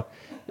det då.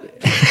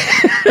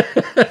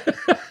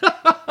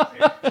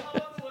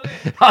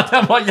 Ja,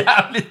 den var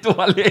jävligt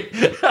dålig.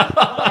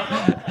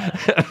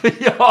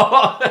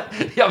 Ja,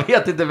 jag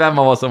vet inte vem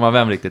av oss som var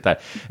vem riktigt där.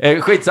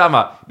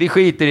 Skitsamma, vi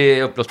skiter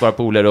i upplåsbara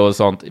pooler och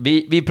sånt.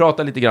 Vi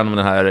pratar lite grann om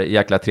den här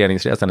jäkla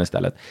träningsresan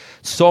istället.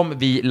 Som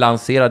vi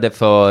lanserade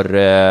för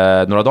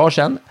några dagar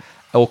sedan.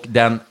 Och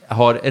den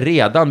har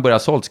redan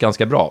börjat sålts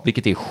ganska bra,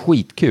 vilket är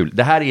skitkul.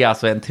 Det här är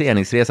alltså en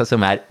träningsresa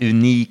som är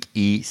unik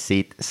i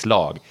sitt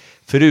slag.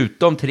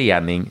 Förutom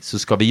träning så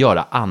ska vi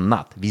göra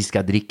annat. Vi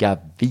ska dricka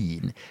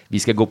vin. Vi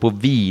ska gå på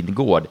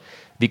vingård.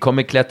 Vi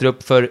kommer klättra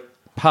upp för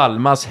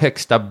Palmas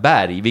högsta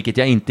berg, vilket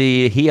jag inte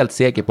är helt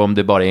säker på om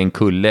det bara är en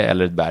kulle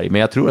eller ett berg.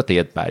 Men jag tror att det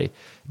är ett berg.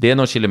 Det är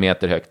någon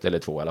kilometer högt eller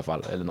 2 i alla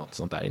fall. Eller något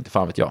sånt där, inte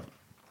fan vet jag.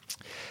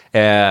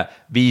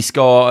 Vi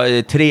ska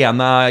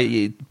träna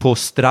på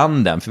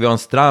stranden, för vi har en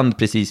strand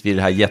precis vid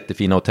det här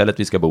jättefina hotellet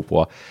vi ska bo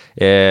på.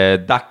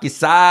 Daki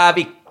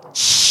Savic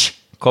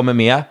kommer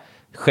med.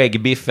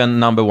 Skäggbiffen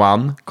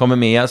number 1 kommer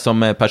med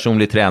som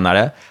personlig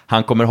tränare.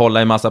 Han kommer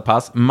hålla i massa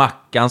pass.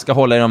 Mackan ska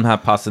hålla i de här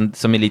passen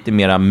som är lite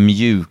mera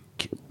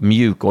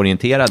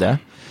mjukorienterade.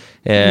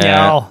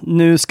 Ja,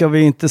 nu ska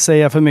vi inte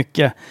säga för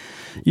mycket.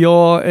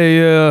 Jag är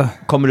ju...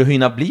 Kommer du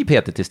hinna bli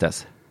Peter tills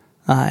dess?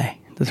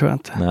 Nej, det tror jag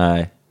inte.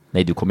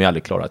 Nej, du kommer ju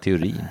aldrig klara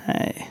teorin.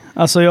 Nej,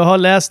 alltså jag har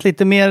läst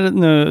lite mer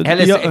nu.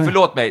 Eller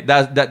förlåt mig,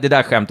 det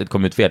där skämtet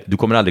kom ut fel. Du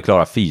kommer aldrig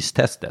klara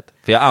fystestet.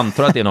 För jag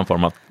antar att det är någon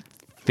form av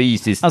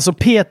fysiskt... Alltså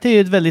PT är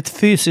ju ett väldigt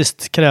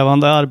fysiskt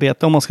krävande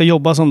arbete om man ska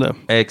jobba som det.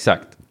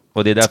 Exakt.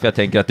 Och det är därför jag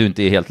tänker att du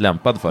inte är helt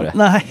lämpad för det.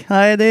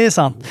 Nej, det är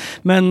sant.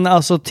 Men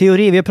alltså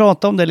teori, vi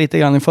pratade om det lite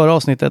grann i förra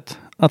avsnittet.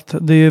 Att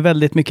det är ju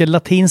väldigt mycket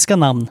latinska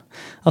namn.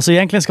 Alltså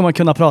egentligen ska man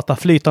kunna prata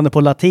flytande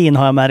på latin,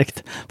 har jag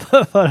märkt.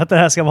 För att det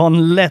här ska vara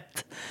en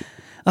lätt...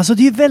 Alltså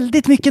det är ju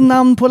väldigt mycket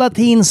namn på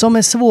latin som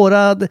är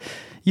svåra.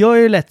 Jag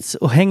är ju lätt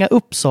att hänga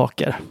upp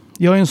saker.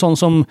 Jag är en sån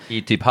som...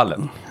 I typ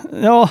hallen?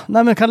 Ja,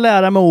 man kan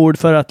lära mig ord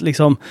för att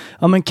liksom...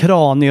 Ja, men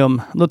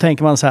kranium. Då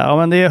tänker man så här, ja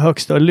men det är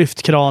högst upp.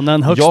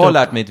 Lyftkranen högst upp. Jag har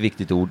lärt mig ett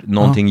viktigt ord.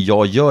 Någonting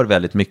jag gör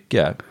väldigt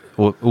mycket.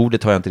 Och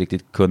ordet har jag inte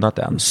riktigt kunnat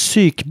än.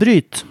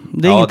 Psykbryt.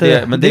 Det är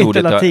inte, men det är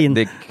ordet inte latin.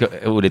 Det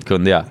ordet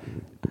kunde jag.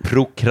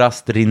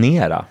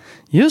 Prokrastinera.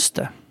 Just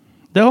det.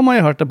 Det har man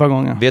ju hört ett par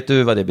gånger. Vet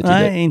du vad det betyder?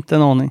 Nej, inte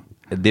en aning.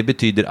 Det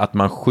betyder att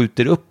man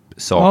skjuter upp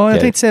saker. Ja, jag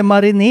tänkte säga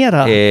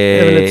marinera. Det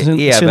är väl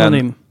ett synonym.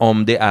 Även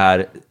om det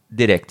är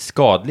direkt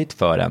skadligt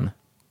för en.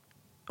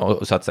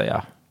 Så att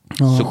säga.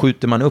 Ja. Så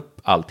skjuter man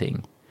upp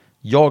allting.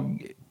 Jag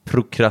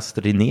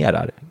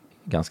prokrastinerar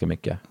ganska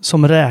mycket.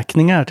 Som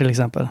räkningar till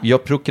exempel?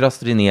 Jag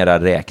prokrastinerar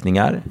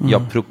räkningar.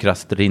 Jag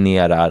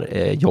prokrastinerar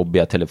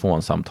jobbiga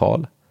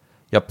telefonsamtal.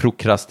 Jag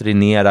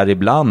prokrastinerar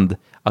ibland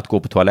att gå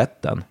på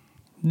toaletten.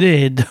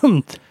 Det är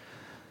dumt.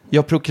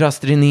 Jag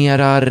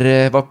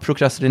prokrastinerar... Vad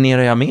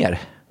prokrastinerar jag mer?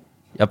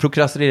 Jag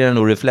prokrastinerar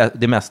nog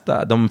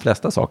de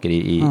flesta saker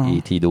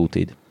i tid och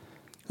otid.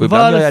 Och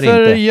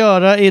varför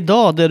göra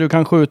idag det du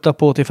kan skjuta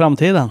på till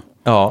framtiden?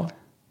 Ja,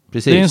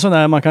 precis. Det är en sån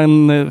där man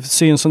kan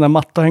sy en sån där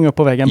matta och hänga upp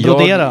på väggen.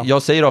 Brodera.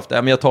 Jag säger ofta,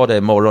 men jag tar det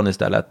imorgon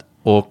istället.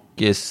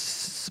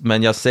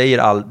 Men jag säger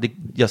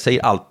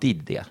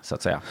alltid det, så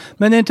att säga.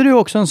 Men är inte du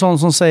också en sån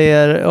som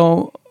säger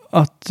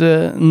att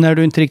när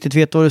du inte riktigt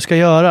vet vad du ska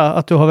göra,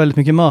 att du har väldigt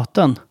mycket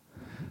möten?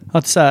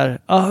 Att så här,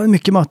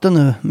 mycket möten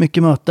nu,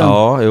 mycket möten.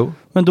 Ja, jo.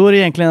 Men då är det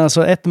egentligen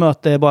alltså ett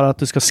möte är bara att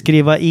du ska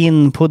skriva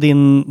in på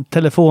din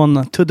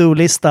telefon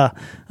to-do-lista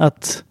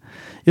att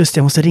just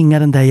jag måste ringa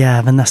den där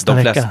jäveln nästa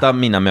vecka. De flesta av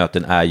mina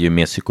möten är ju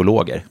med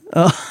psykologer.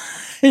 Ja.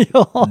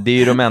 Det är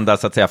ju de enda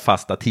så att säga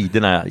fasta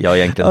tiderna jag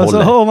egentligen alltså,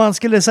 håller. Om man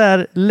skulle så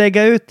här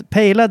lägga ut,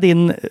 pejla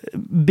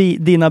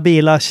dina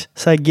bilars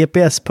så här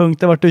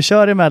GPS-punkter vart du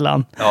kör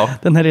emellan. Ja.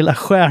 Den här lilla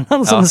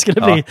stjärnan som det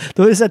skulle bli.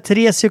 Då är det så här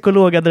 3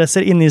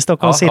 psykologadresser inne i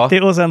Stockholm City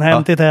och sen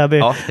hem till Täby.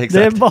 Ja, det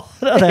är bara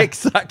det.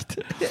 Exakt.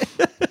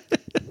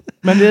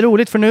 Men det är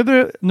roligt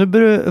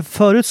för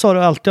förut sa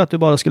du alltid att du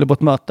bara skulle på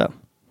ett möte.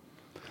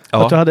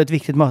 Ja. Att du hade ett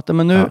viktigt möte.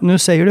 Men nu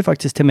säger du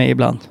faktiskt till mig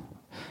ibland.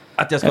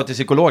 Att jag ska till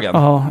psykologen?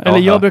 Ja, eller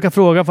jag brukar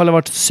fråga ifall det har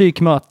varit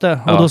psykmöte.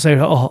 Och då säger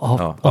du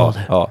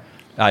ja.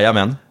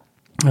 Jajamän.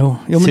 Jo,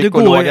 men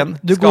Psykologen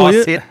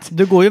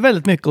du går ju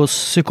väldigt mycket hos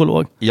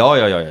psykolog. Ja.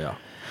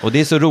 Och det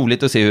är så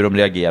roligt att se hur de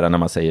reagerar när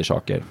man säger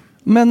saker.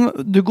 Men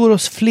du går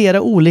hos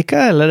flera olika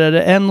eller är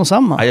det en och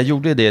samma? Ja, jag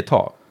gjorde det ett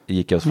tag.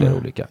 Gick jag hos flera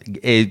olika.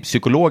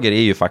 Psykologer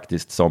är ju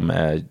faktiskt som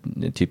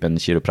typ en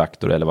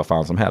kiropraktor eller vad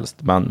fan som helst.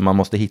 Man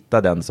måste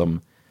hitta den som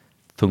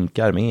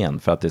funkar med en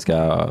för att det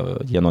ska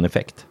ge någon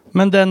effekt.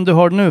 Men den du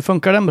har nu,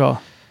 funkar den bra?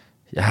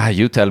 Ja,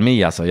 you tell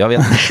me alltså. Jag vet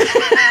inte.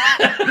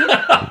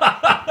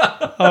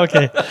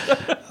 Okej.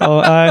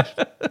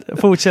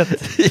 Fortsätt.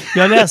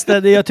 Jag läste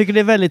det. Jag tycker det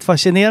är väldigt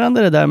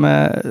fascinerande det där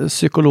med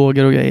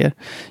psykologer och grejer.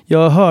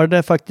 Jag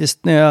hörde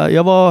faktiskt när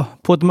jag var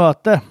på ett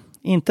möte,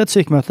 inte ett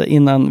psykmöte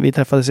innan vi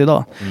träffades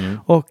idag.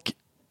 Och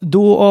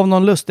då av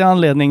någon lustig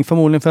anledning,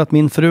 förmodligen för att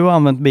min fru har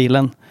använt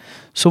bilen,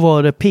 så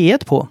var det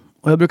P1 på.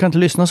 Och jag brukar inte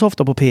lyssna så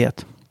ofta på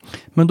P1.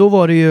 Men då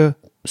var det ju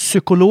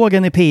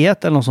Psykologen i P1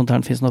 eller något sånt här,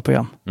 det finns något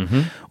program.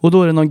 Och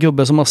då är det någon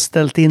gubbe som har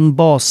ställt in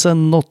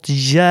basen något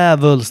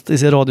jävulst i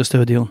sin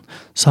radiostudion.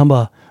 Så han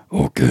bara,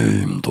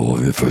 okej, då har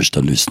vi första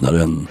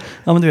lyssnaren.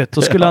 Ja, men du vet,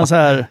 då skulle han så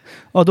här,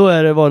 ja, då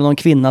var det någon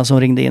kvinna som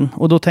ringde in.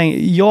 Och då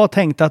jag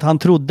tänkte att han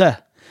trodde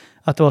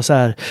att det var så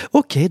här,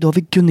 okej, då har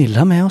vi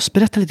Gunilla med oss.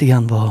 Berätta lite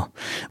grann,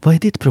 vad är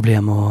ditt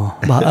problem? Och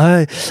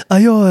bara,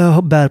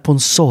 jag bär på en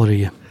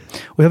sorg.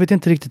 Och jag vet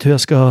inte riktigt hur jag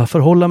ska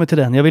förhålla mig till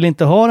den. Jag vill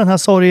inte ha den här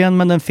sorgen,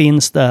 men den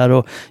finns där.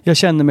 Och jag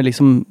känner mig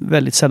liksom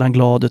väldigt sällan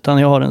glad,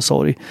 utan jag har en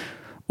sorg.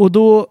 Och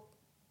då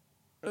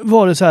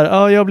var det så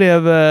här, jag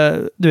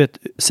blev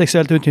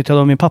sexuellt utnyttjad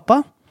av min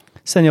pappa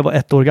sen jag var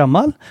 1 år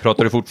gammal.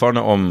 Pratar du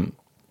fortfarande om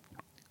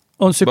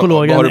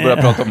psykologen? Har du börjat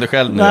prata om dig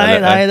själv nu?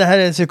 Nej, det här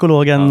är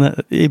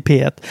psykologen i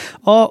P1.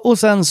 Ja, och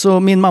sen så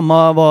min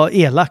mamma var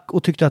elak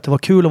och tyckte att det var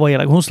kul att vara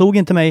elak. Hon slog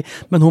inte mig,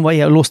 men hon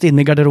var låst in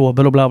i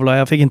garderoben och bla bla.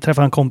 Jag fick inte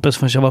träffa en kompis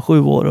förrän jag var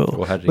 7 år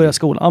och började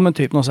skolan. Ja, men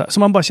typ något så här. Så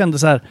man bara kände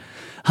så här,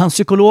 han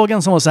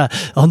psykologen som var så här,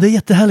 ja, det är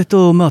jättehärligt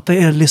att möta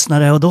er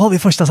lyssnare och då har vi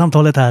första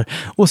samtalet här.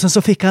 Och sen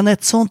så fick han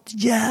ett sånt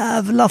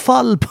jävla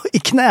fall i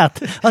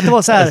knät. Att det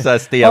var så här,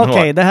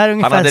 okej, det här är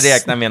ungefär... Han hade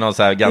räknat med någon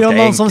så här ganska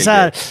enkel som så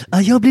här,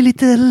 jag blir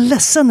lite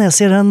ledsen när jag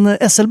ser en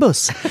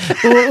SL-buss.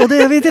 och det,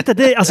 jag vet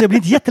inte, alltså jag blir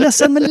inte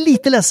jätteledsen, men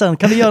lite ledsen.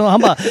 Kan vi göra något?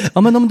 Han bara,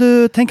 ja, men om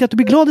du tänker att du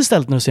blir glad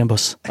istället när du ser en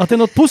buss. Att det är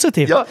något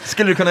positivt. Ja,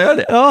 skulle du kunna göra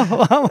det?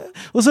 Ja,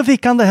 och så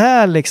fick han det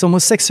här liksom,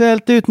 och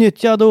sexuellt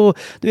utnyttjad och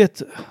du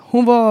vet,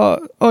 hon var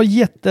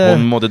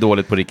Hon mådde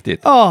dåligt på riktigt.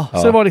 Ja,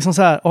 så det var liksom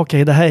så här,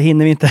 okej, det här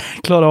hinner vi inte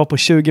klara av på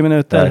 20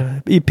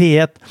 minuter i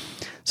P1.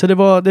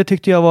 Så det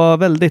tyckte jag var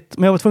väldigt...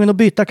 Men jag var tvungen att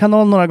byta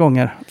kanal några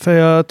gånger. För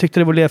jag tyckte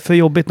det blev för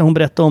jobbigt när hon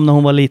berättade om när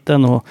hon var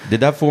liten. Och... Det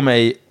där får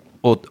mig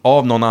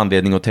av någon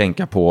anledning att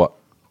tänka på...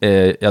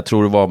 jag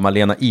tror det var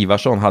Malena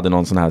Ivarsson hade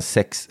någon sån här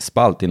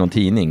sexspalt i någon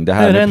tidning. Det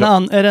här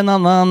är det en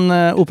annan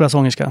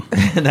operasångerska?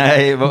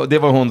 Nej, det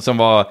var hon som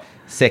var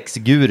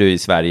sexguru i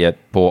Sverige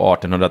på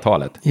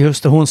 1800-talet.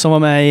 Just det, hon som var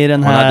med i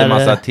den här... Hon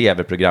hade massa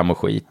tv-program och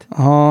skit.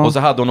 Och så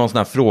hade hon någon sån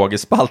här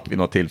frågespalt vid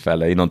något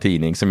tillfälle i någon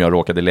tidning som jag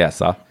råkade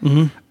läsa.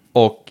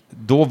 Och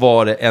då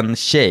var det en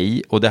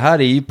tjej, och det här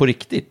är ju på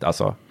riktigt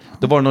alltså.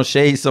 Då var det någon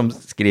tjej som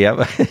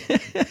skrev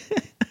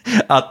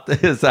att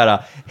så här,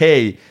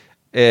 hej,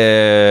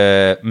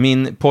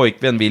 min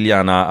pojkvän vill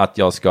gärna att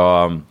jag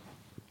ska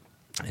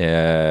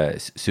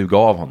suga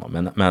av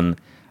honom, men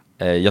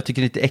jag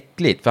tycker det är lite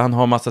äckligt för han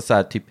har massa så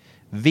här typ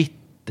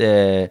vitt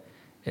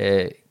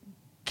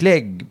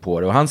klägg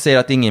på det, och han säger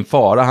att det är ingen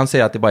fara, han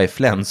säger att det bara är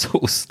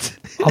flänsost.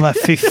 Ja, men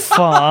fy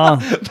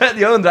fan. Men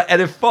jag undrar, är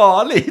det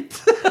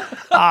farligt?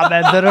 Ja,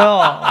 men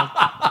bra.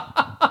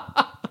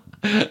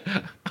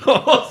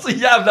 Så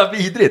jävla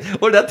vidrigt.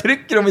 Och det där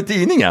trycker de i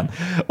tidningen.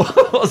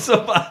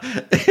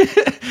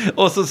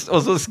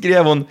 Och så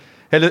skrev hon,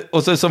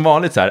 och så som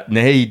vanligt så här,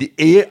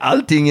 nej,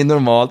 allting är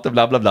normalt och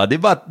bla bla bla. Det är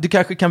bara att du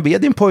kanske kan be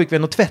din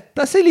pojkvän att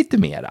tvätta sig lite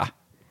mera.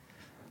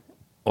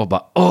 Och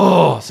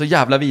bara, så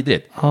jävla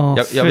vidrigt.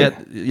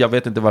 Jag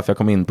vet inte varför jag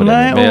kom in på det.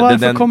 Nej,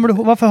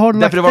 och varför har du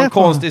lagt det? För det var en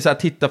konstig så här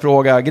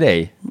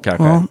tittarfråga-grej,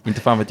 kanske.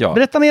 Inte fan vet jag.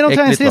 Berätta mer om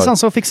träningsresan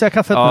så fixar jag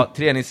kaffet. Ja,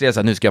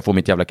 träningsresa. Nu ska jag få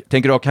mitt jävla...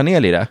 Tänker du ha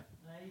kanel i det?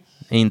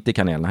 Nej. Inte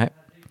kanel, nej.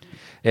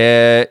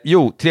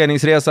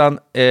 Träningsresan.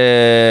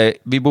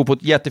 Vi bor på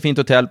ett jättefint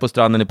hotell på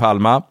stranden i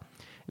Palma.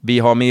 Vi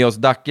har med oss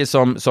Dacke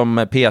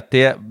som PT.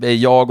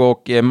 Jag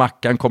och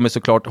Mackan kommer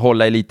såklart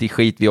hålla lite i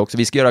skit vi också.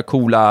 Vi ska göra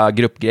coola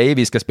gruppgrejer.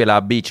 Vi ska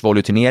spela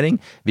beachvolleyturnering.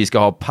 Vi ska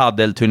ha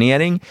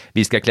paddelturnering.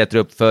 Vi ska klättra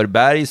upp för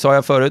berg, sa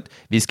jag förut.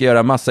 Vi ska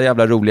göra massa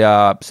jävla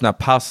roliga såna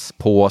pass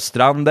på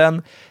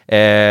stranden.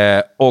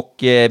 Och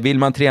vill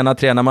man träna,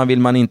 tränar man. Vill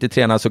man inte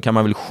träna så kan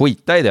man väl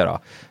skita i det då.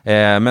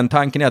 Men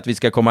tanken är att vi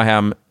ska komma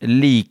hem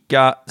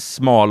lika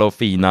smala och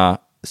fina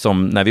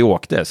som när vi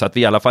åkte. Så att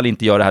vi i alla fall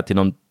inte gör det här till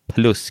någon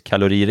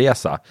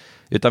pluskaloriiresa,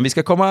 utan vi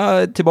ska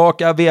komma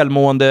tillbaka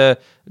välmående,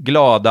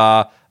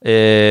 glada,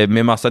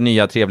 med massa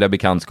nya trevliga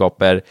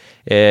bekantskaper.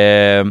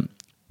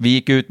 Vi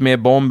gick ut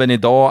med bomben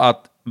idag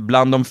att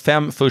bland de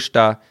 5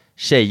 första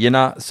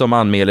tjejerna som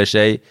anmäler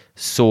sig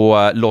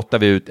så lottar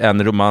vi ut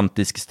en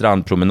romantisk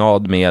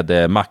strandpromenad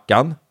med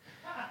Mackan.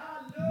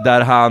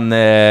 Där han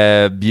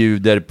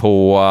bjuder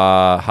på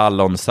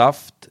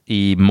hallonsaft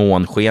i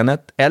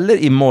månskenet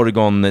eller i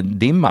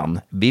morgondimman.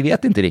 Vi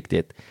vet inte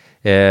riktigt.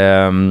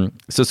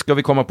 Så ska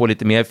vi komma på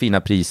lite mer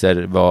fina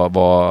priser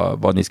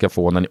vad ni ska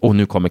få när ni...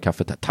 nu kommer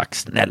kaffet här. Tack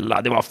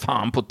snälla, det var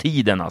fan på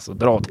tiden alltså.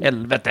 Dra åt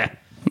helvete.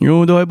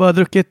 Jo, du har ju bara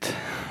druckit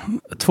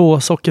 2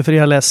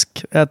 sockerfria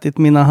läsk, ätit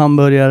mina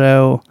hamburgare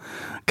och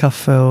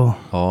kaffe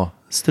och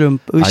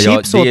strump och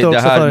chips åt också.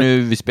 Det här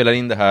nu, vi spelar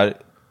in det här,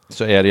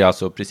 så är det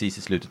alltså precis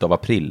i slutet av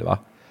april, va?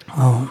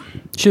 Ja,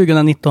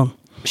 2019.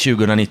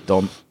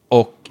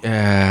 Och det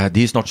är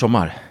ju snart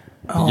sommar.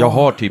 Jag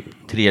har typ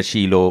 3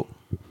 kilo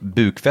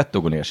bukfett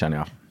att gå ner, känner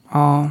jag.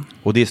 Ja.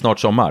 Och det är snart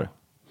sommar.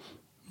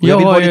 Och jag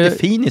vill vara lite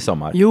fin i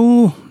sommar.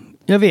 Jo,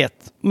 jag vet.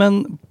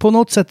 Men på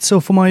något sätt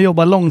så får man ju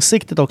jobba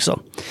långsiktigt också.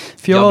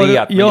 För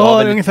jag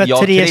har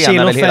ungefär 3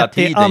 kilo fett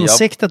i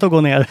ansiktet att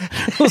gå ner.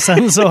 Och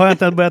sen så har jag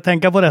inte börjat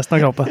tänka på resten av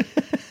kroppen.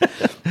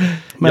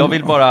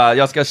 Men,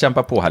 jag ska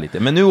kämpa på här lite.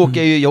 Men nu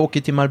åker jag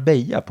åker till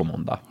Marbella på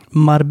måndag.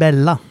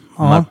 Marbella.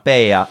 Ja.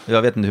 Marbella.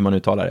 Jag vet inte hur man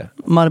uttalar det.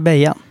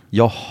 Marbella.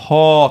 Jag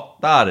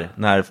hatar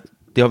när...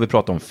 Det har vi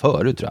pratat om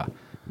förut, tror jag.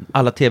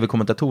 Alla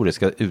tv-kommentatorer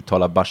ska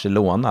uttala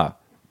Barcelona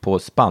på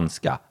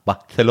spanska.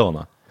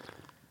 Barcelona.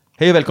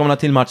 Hej och välkomna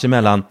till matchen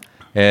mellan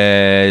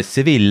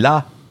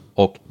Sevilla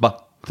och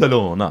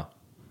Barcelona.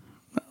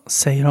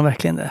 Säger de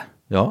verkligen det?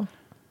 Ja.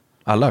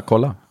 Alla,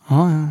 kolla.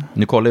 Ja.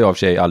 Nu kollar jag av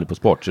sig aldrig på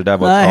sport. Så där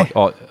var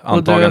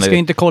antagande. Jag ska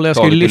inte kolla, jag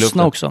ska ju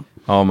lyssna också.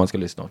 Ja, man ska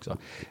lyssna också.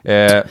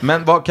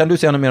 Men kan du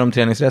säga något mer om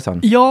träningsresan?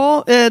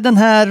 Ja, den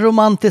här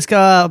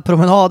romantiska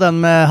promenaden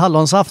med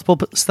hallonsaft på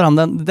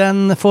stranden,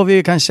 den får vi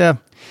ju kanske...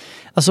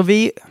 Alltså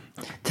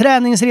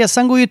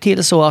träningsresan går ju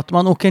till så att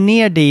man åker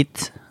ner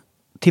dit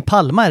till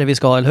Palma är det vi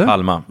ska, eller hur?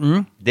 Palma.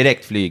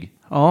 Direkt flyg.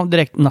 Ja,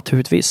 direkt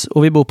naturligtvis.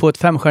 Och vi bor på ett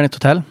 5-stjärnigt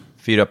hotell.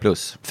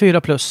 4+.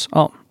 4+,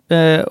 ja.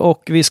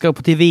 Och vi ska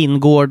upp till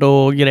vingård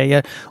och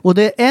grejer. Och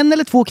det är 1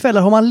 eller 2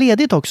 kvällar har man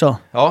ledigt också.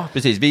 Ja,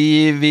 precis.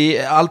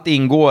 Allt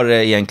ingår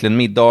egentligen.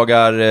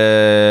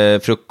 Middagar,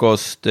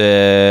 frukost.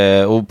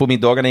 Och på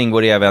middagarna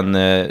ingår även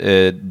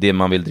det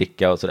man vill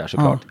dricka och sådär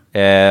såklart.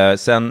 Ja.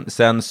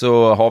 Sen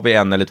så har vi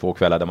 1 eller 2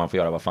 kvällar där man får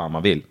göra vad fan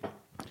man vill.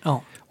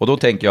 Ja. Och då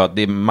tänker jag att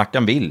det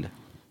Mackan vill...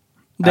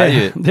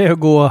 Det är att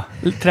gå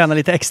träna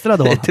lite extra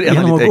då.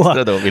 Träna lite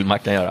extra då vill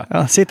Mackan göra.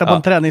 Ja, sitta på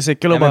en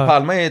träningscykel och men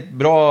Palma är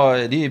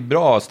ett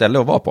bra ställe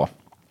att vara på.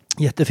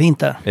 Jättefint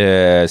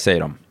där. Säger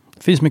de.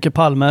 Det finns mycket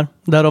palmer,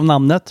 därav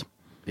namnet.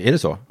 Är det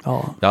så?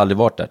 Ja. Jag har aldrig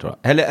varit där, tror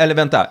jag. Eller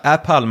vänta, är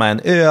Palma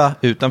en ö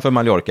utanför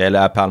Mallorca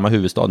eller är Palma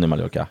huvudstaden i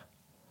Mallorca?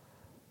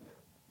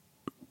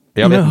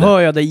 Nu hör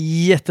jag det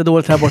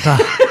jättedåligt här borta.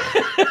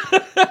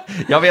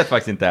 Jag vet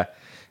faktiskt inte.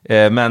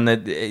 Men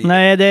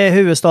nej, det är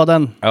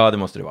huvudstaden. Ja, det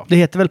måste det vara. Det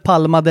heter väl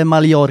Palma de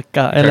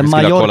Mallorca eller Mallorca.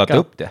 Vi skulle ha kollat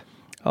upp det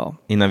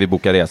innan vi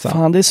bokar resan.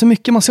 Fan, det är så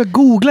mycket man ska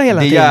googla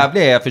hela tiden. Det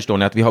jävliga är, förstår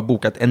ni, att vi har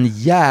bokat en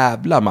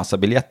jävla massa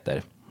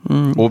biljetter.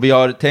 Och vi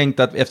har tänkt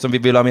att eftersom vi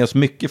vill ha med oss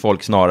mycket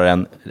folk snarare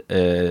än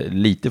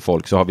lite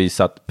folk, så har vi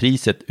satt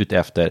priset ut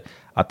efter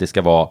att det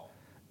ska vara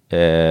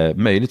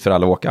möjligt för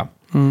alla att åka.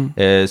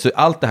 Så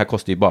allt det här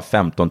kostar ju bara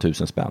 15 000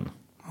 spänn.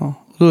 Ja.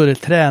 Då är det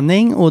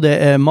träning och det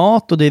är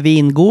mat och det är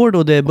vingård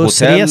och det är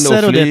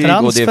bussresor och det är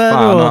transfer. Och det är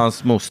fan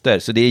hans moster.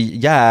 Så det är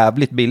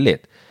jävligt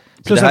billigt.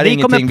 Så plus det här att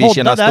vi kommer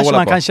podda där så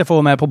man kanske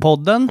får med på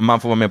podden. Man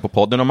får vara med på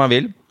podden om man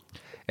vill.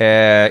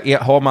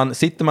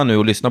 Sitter man nu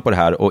och lyssnar på det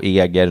här och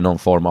äger någon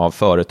form av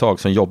företag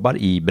som jobbar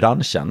i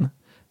branschen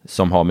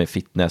som har med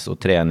fitness och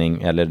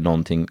träning eller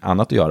någonting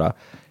annat att göra,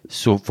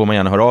 så får man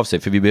gärna höra av sig.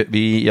 För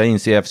jag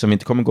inser, eftersom vi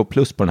inte kommer gå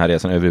plus på den här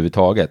resan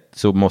överhuvudtaget,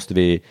 så måste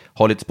vi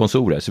ha lite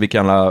sponsorer. Så vi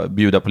kan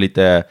bjuda på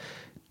lite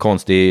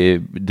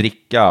konstig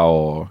dricka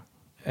och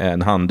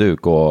en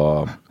handduk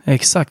och...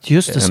 Exakt,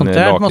 just det. Sånt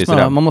där måste man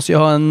ha. Man måste ju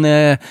ha en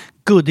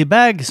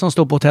goodiebag som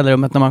står på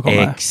hotellrummet när man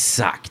kommer.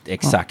 Exakt.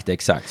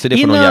 Så det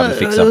får någon jävla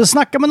fixa.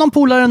 Snacka med någon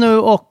polare nu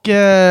och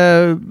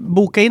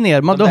boka in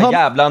er. De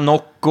jävla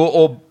Nocco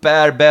och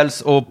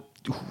Bärbels och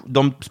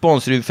de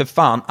sponsrar ju för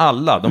fan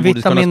alla.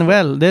 Vitamin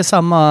Well, det är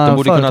samma de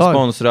borde företag. Kunna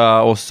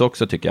sponsra oss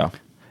också, tycker jag.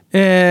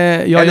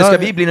 Eller ska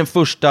vi bli den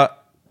första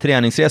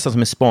träningsresan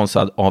som är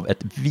sponsrad av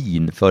ett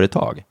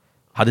vinföretag?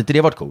 Hade inte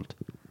det varit coolt?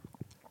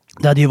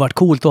 Det hade ju varit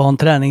coolt att ha en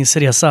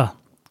träningsresa.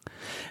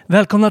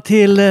 Välkomna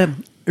till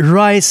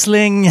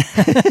Riesling.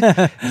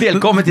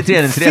 Välkommen till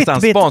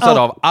träningsresan sponsrad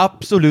av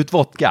Absolut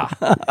Vodka.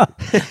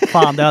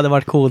 Fan, det hade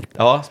varit coolt.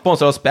 Ja,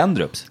 sponsrad av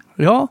Spendrups.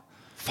 Ja.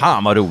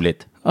 Fan vad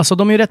roligt. Alltså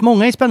de är ju rätt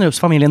många i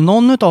Spendrups-familjen.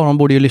 Någon av dem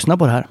borde ju lyssna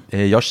på det här.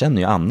 Jag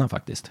känner ju Anna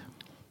faktiskt.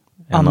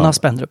 Anna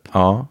Spendrup.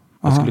 Ja,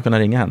 jag skulle kunna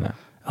ringa henne.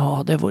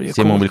 Ja, det vore ju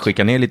se om hon vill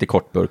skicka ner lite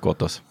kortburk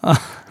åt oss.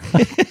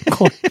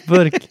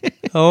 Kortburk.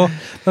 Ja,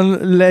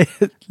 men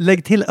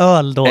lägg till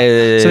öl då. Så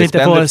vi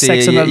inte får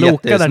 600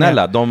 lokar där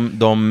nere.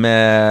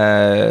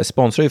 De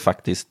sponsrar ju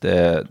faktiskt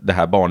det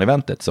här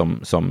barneventet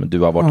som du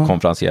har varit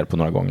konferencier på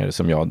några gånger,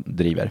 som jag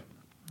driver.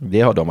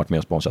 Det har de varit med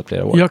och sponsrat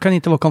flera år. Jag kan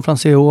inte vara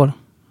konferencier i år.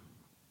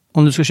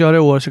 Om du ska köra i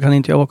år så kan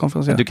inte jag vara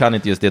konferenser. Du kan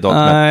inte just det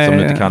datumet som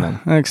du inte kan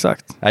än.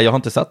 Exakt. Nej, jag har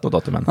inte satt något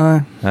datum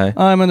än.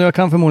 Nej, men jag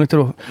kan förmodligen inte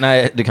då.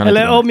 Nej, du kan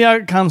eller inte. Eller om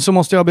jag kan så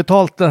måste jag ha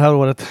betalt det här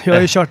året. Jag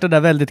har ju kört det där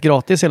väldigt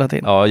gratis hela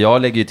tiden. Ja,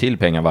 jag lägger ju till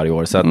pengar varje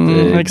år så att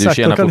exakt,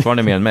 du tjänar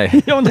fortfarande mer än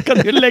mig. Ja, men då kan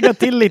du lägga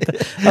till lite.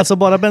 Alltså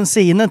bara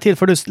bensinen till,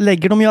 för du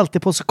lägger dem ju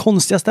alltid på så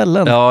konstiga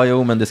ställen. Ja,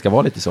 jo, men det ska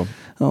vara lite så.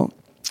 Ja.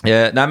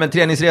 Nej, men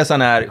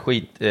träningsresan är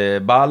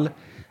skitball.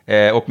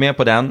 Och med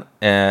på den.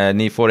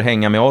 Ni får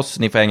hänga med oss,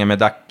 ni får hänga med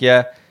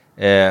Dacke.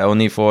 Och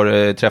ni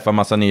får träffa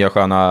massa nya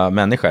sköna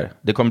människor.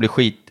 Det kommer bli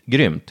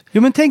skitgrymt.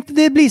 Jo, men tänk,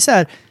 det blir så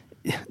här.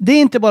 Det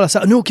är inte bara så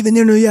här, nu åker vi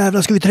ner, nu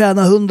jävlar ska vi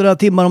träna 100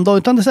 timmar om dagen.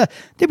 Utan det är så här,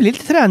 det blir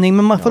lite träning,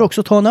 men man får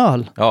också ta en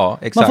öl. Ja,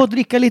 exakt. Man får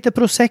dricka lite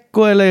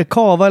prosecco eller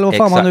kava eller vad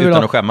fan man nu vill ha.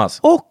 Utan att skämmas.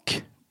 Och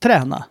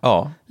träna.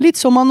 Ja. Lite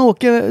som man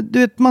åker, du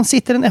vet, man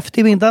sitter en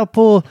eftermiddag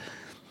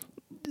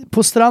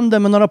på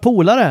stranden med några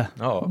polare.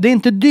 Ja. Det är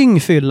inte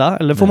dyngfylla,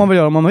 eller får man väl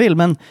göra om man vill,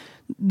 men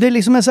det är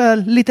liksom så här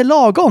lite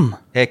lagom.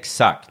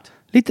 Exakt.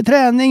 Lite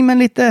träning, men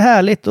lite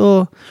härligt.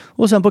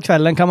 Och sen på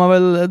kvällen kan man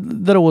väl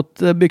dra åt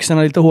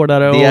byxorna lite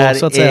hårdare. Det är,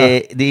 så att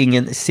säga. Det är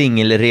ingen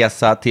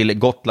singelresa till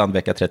Gotland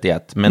vecka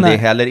 31. Men Nej. det är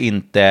heller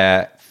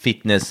inte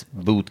fitness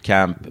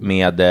bootcamp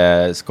med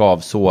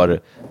skavsår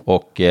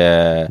och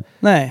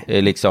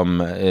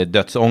liksom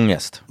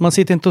dödsångest. Man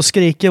sitter inte och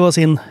skriker vad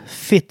sin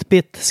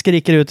Fitbit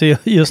skriker ut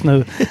just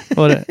nu.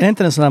 Är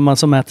inte en sån där man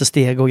som mäter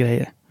steg och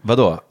grejer?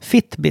 Vadå?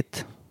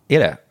 Fitbit. Är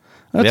det?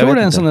 Jag tror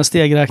det är en sån där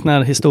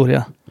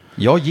stegräknarhistoria.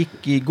 Jag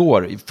gick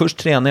igår, först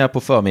tränade jag på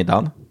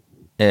förmiddagen,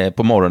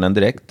 på morgonen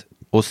direkt.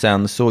 Och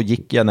sen så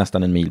gick jag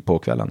nästan en mil på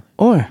kvällen.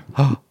 Oj,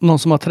 någon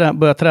som har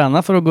börjat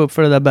träna för att gå upp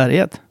för det där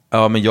berget.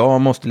 Ja, men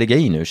jag måste ligga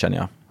i nu, känner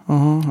jag.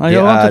 Ja,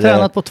 jag har inte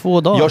tränat på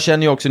 2 dagar. Jag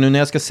känner ju också nu när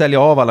jag ska sälja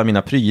av alla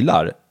mina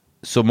prylar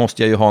så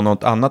måste jag ju ha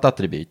något annat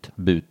attribut.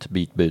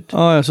 Byt.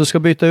 Ja, så ska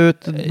byta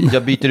ut...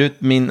 Jag byter ut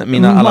alla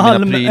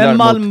mina prylar en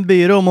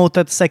malmbyrå mot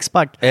ett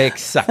sexpack.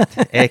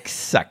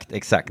 Exakt.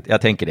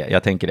 Jag tänker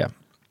det.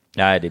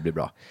 Nej, det blir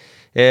bra.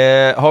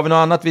 Har vi något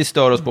annat vi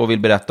stör oss på och vill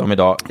berätta om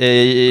idag?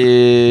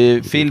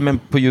 Filmen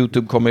på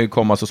YouTube kommer ju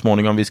komma så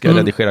småningom. Vi ska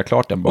redigera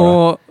klart den bara.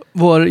 Och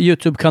vår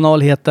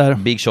YouTube-kanal heter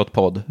Big Shot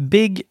Podd.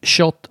 Big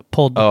Shot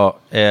Podd. Ja,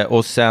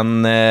 och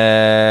sen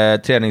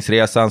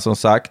träningsresan som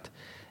sagt.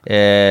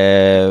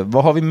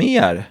 Vad har vi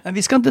mer?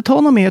 Vi ska inte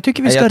ta något mer. Jag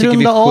tycker vi ska runda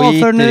vi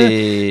av för nu.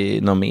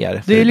 I något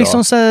mer det är idag.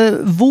 liksom så här,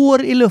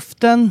 vår i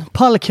luften.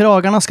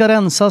 Pallkragarna ska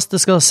rensas. Det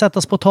ska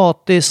sättas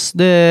potatis.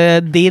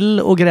 Dill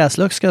och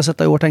gräslök ska jag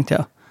sätta i år, tänkte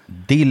jag.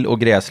 Dill och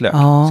gräslök?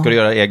 Ja. Ska du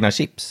göra egna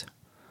chips?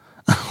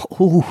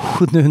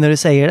 Nu när du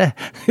säger det.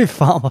 Hur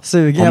fan vad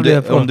sugen jag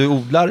blev på. Om du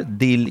odlar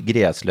dill,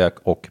 gräslök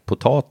och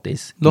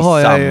potatis då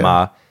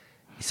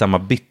i samma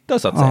bytta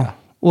så att säga.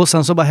 Och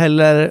sen så bara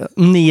häller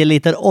 9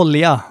 liter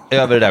olja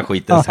över det där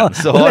skiten sen.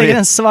 Så och lägger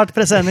en svart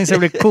presenning så det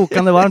blir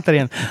kokande varmt där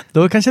in.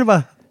 Då kanske det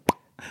bara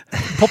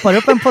poppar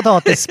upp en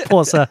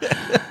potatispåse.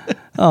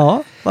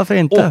 Ja, varför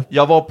inte? Och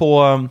jag var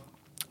på...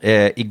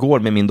 igår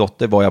med min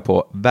dotter var jag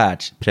på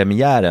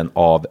världspremiären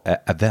av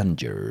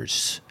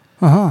Avengers.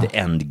 The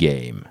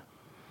Endgame.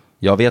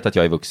 Jag vet att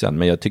jag är vuxen,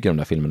 men jag tycker de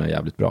där filmerna är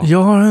jävligt bra.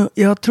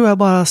 Jag tror jag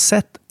bara har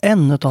sett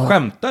en utav dem.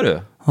 Skämtar du?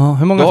 Ja,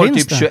 hur många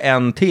finns det? Du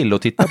har typ 21 till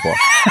att titta på.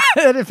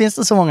 Det finns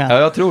det så många? Ja,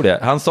 jag tror det.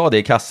 Han sa det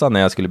i kassan när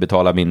jag skulle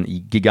betala min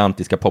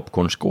gigantiska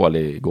popcornskål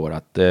igår.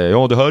 Att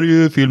det här är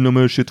ju film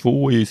nummer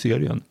 22 i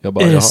serien. Jag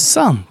bara, är det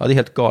sant? Ja, det är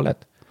helt galet.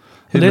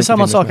 Det är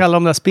samma sak alla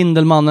de där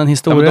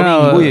Spindelmannen-historierna. Ja,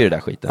 men de ingår ju i den där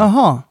skiten.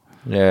 Jaha.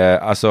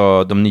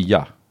 Alltså, de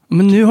nya.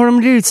 Men nu har de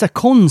blivit så här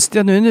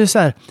konstiga. Nu är det så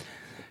här,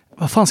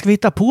 vad fan ska vi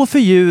hitta på för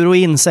djur och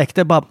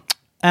insekter? Bara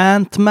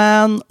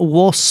Ant-Man,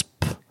 Wasp.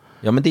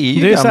 Ja, men det är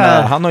ju det är gamla,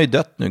 här... han har ju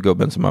dött nu,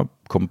 gubben som har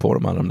kommit på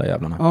de där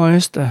jävlarna. Ja,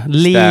 just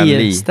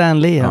det.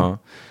 Stan Lee. Ja.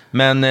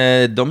 Men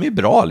de är ju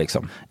bra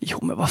liksom. Jo,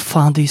 men vad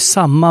fan, det är ju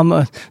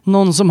samma.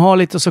 Någon som har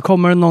lite och så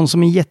kommer det någon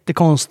som är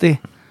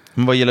jättekonstig.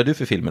 Men vad gillar du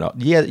för filmer då?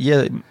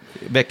 Ge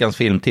veckans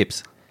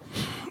filmtips.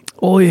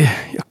 Oj,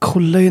 jag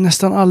kollar ju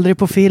nästan aldrig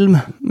på film.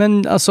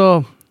 Men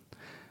alltså,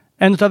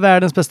 en av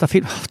världens bästa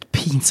film.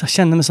 Pinsamt, jag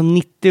känner mig som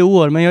 90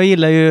 år. Men jag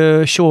gillar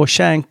ju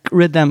Shawshank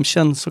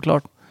Redemption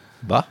såklart.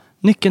 Va?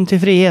 Nyckeln till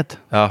frihet.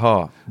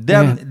 Jaha.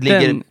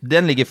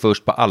 Den ligger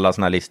först på alla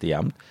såna här listor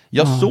jämt.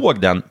 Jag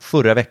såg den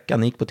förra veckan,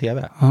 den gick på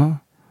tv.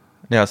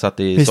 När jag satt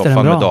i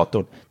soffan med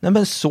datorn. Nej,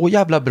 men så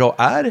jävla bra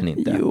är den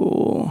inte.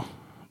 Jo,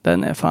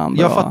 den är fan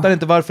bra. Jag fattar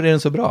inte varför är den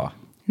så bra.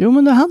 Jo,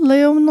 men det handlar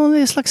ju om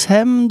någon slags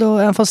hämnd.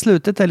 Och även fast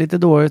slutet är lite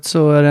dåligt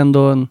så är det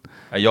ändå en...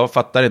 Jag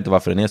fattar inte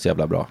varför den är så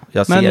jävla bra.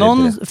 Men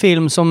någon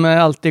film som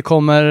alltid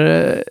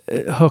kommer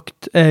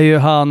högt är ju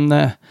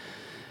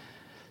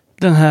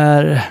den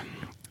här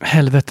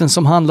helveten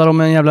som handlar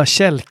om en jävla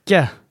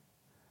kälke.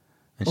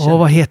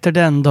 Vad heter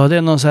den då? Det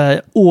är någon så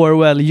här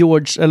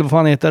George, eller vad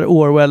fan heter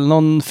Orwell,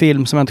 någon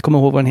film som jag inte kommer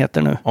ihåg vad den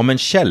heter nu. Om en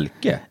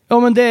kälke? Ja,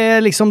 men det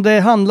är liksom, det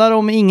handlar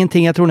om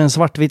ingenting. Jag tror det är en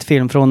svartvit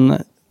film från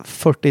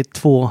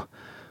 42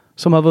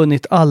 som har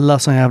vunnit alla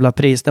såna jävla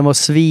pris. Den var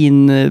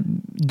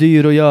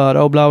svindyr att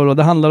göra och bla bla.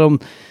 Det handlar om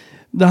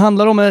Det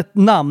handlar om ett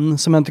namn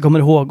som jag inte kommer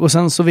ihåg. Och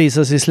sen så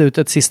visar sig i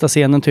slutet, sista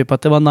scenen, typ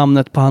att det var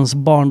namnet på hans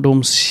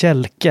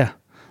barndomskälke.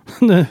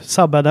 Nu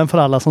sabbar jag den för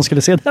alla som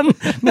skulle se den.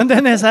 Men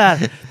den är så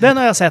här, den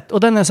har jag sett. Och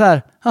den är så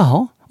här,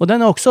 jaha. Och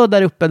den är också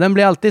där uppe. Den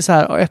blir alltid så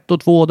här, 1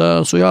 och 2, det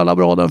är så jävla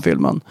bra den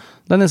filmen.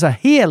 Den är så här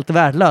helt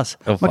värdelös.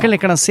 Man kan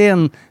lika gärna se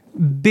en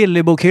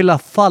Billy-bokhylla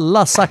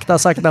falla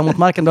sakta mot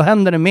marken. Då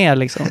händer det mer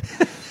liksom.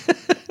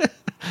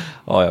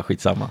 Ja,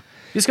 skitsamma.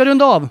 Vi ska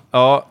runda av.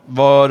 Ja,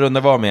 vad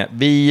rundar var med?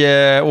 Vi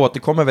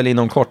återkommer väl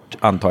inom kort,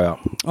 antar jag.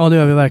 Ja, det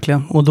gör vi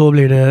verkligen. Och då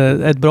blir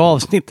det ett bra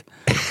avsnitt.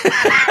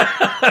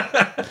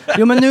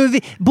 Jo, men nu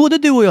både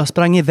du och jag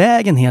sprang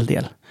iväg en hel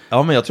del.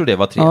 Ja, men jag tror det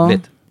var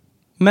trevligt. Ja.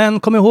 Men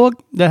kom ihåg,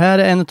 det här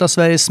är en av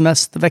Sveriges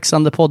mest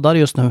växande poddar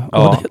just nu.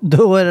 Ja. Och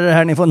då är det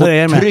här ni får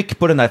nöja er med. Tryck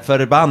på den där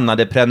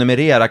förbannade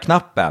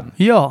prenumerera-knappen.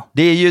 Ja.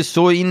 Det är ju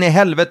så in i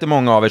helvete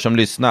många av er som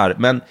lyssnar.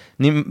 Men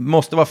ni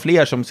måste vara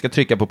fler som ska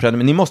trycka på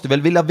prenumerera. Ni måste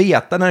väl vilja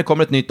veta när det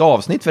kommer ett nytt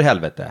avsnitt för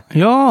helvete.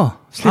 Ja.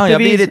 Jag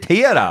blir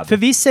irriterad. För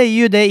vi säger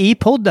ju det i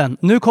podden.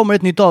 Nu kommer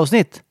ett nytt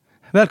avsnitt.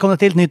 Välkomna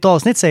till ett nytt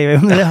avsnitt, säger vi.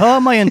 Men det hör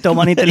man ju inte om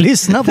man inte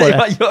lyssnar på det. Nej,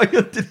 man gör ju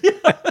inte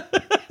det.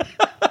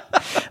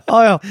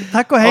 Ja.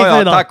 Tack och hej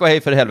för idag. Tack och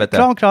hej för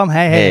helvete. Kram,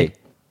 hej.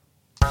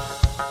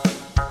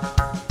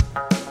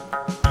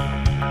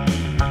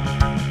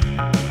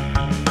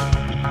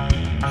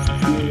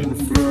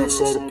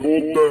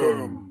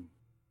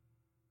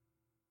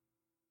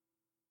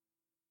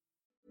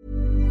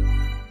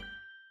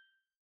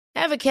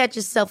 Ever catch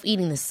yourself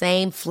eating the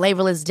same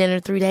flavorless dinner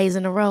 3 days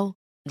in a row?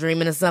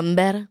 Dreaming of something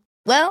better?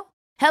 Well,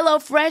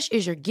 HelloFresh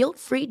is your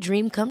guilt-free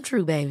dream come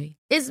true, baby.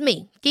 It's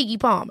me, Keke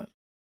Palmer.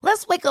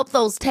 Let's wake up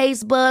those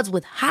taste buds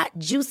with hot,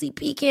 juicy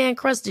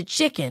pecan-crusted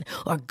chicken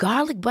or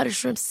garlic butter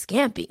shrimp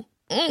scampi.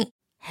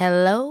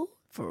 Hello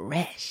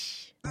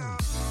Fresh.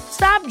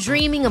 Stop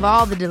dreaming of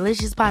all the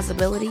delicious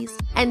possibilities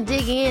and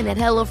dig in at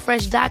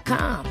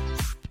HelloFresh.com.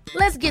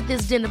 Let's get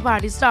this dinner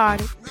party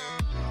started.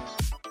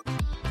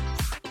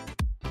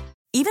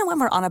 Even when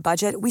we're on a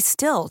budget, we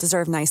still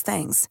deserve nice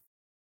things.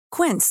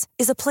 Quince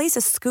is a place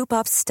to scoop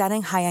up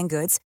stunning high-end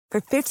goods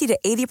for 50 to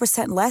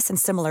 80% less than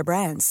similar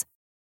brands.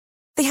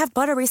 They have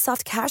buttery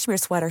soft cashmere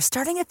sweaters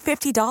starting at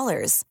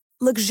 $50,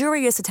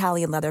 luxurious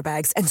Italian leather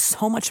bags, and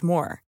so much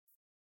more.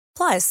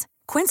 Plus,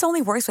 Quince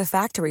only works with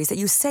factories that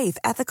use safe,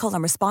 ethical,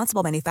 and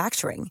responsible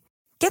manufacturing.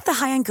 Get the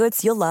high-end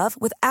goods you'll love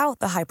without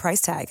the high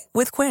price tag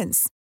with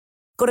Quince.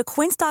 Go to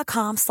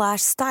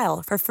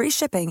quince.com/style for free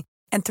shipping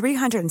and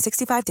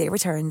 365-day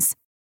returns.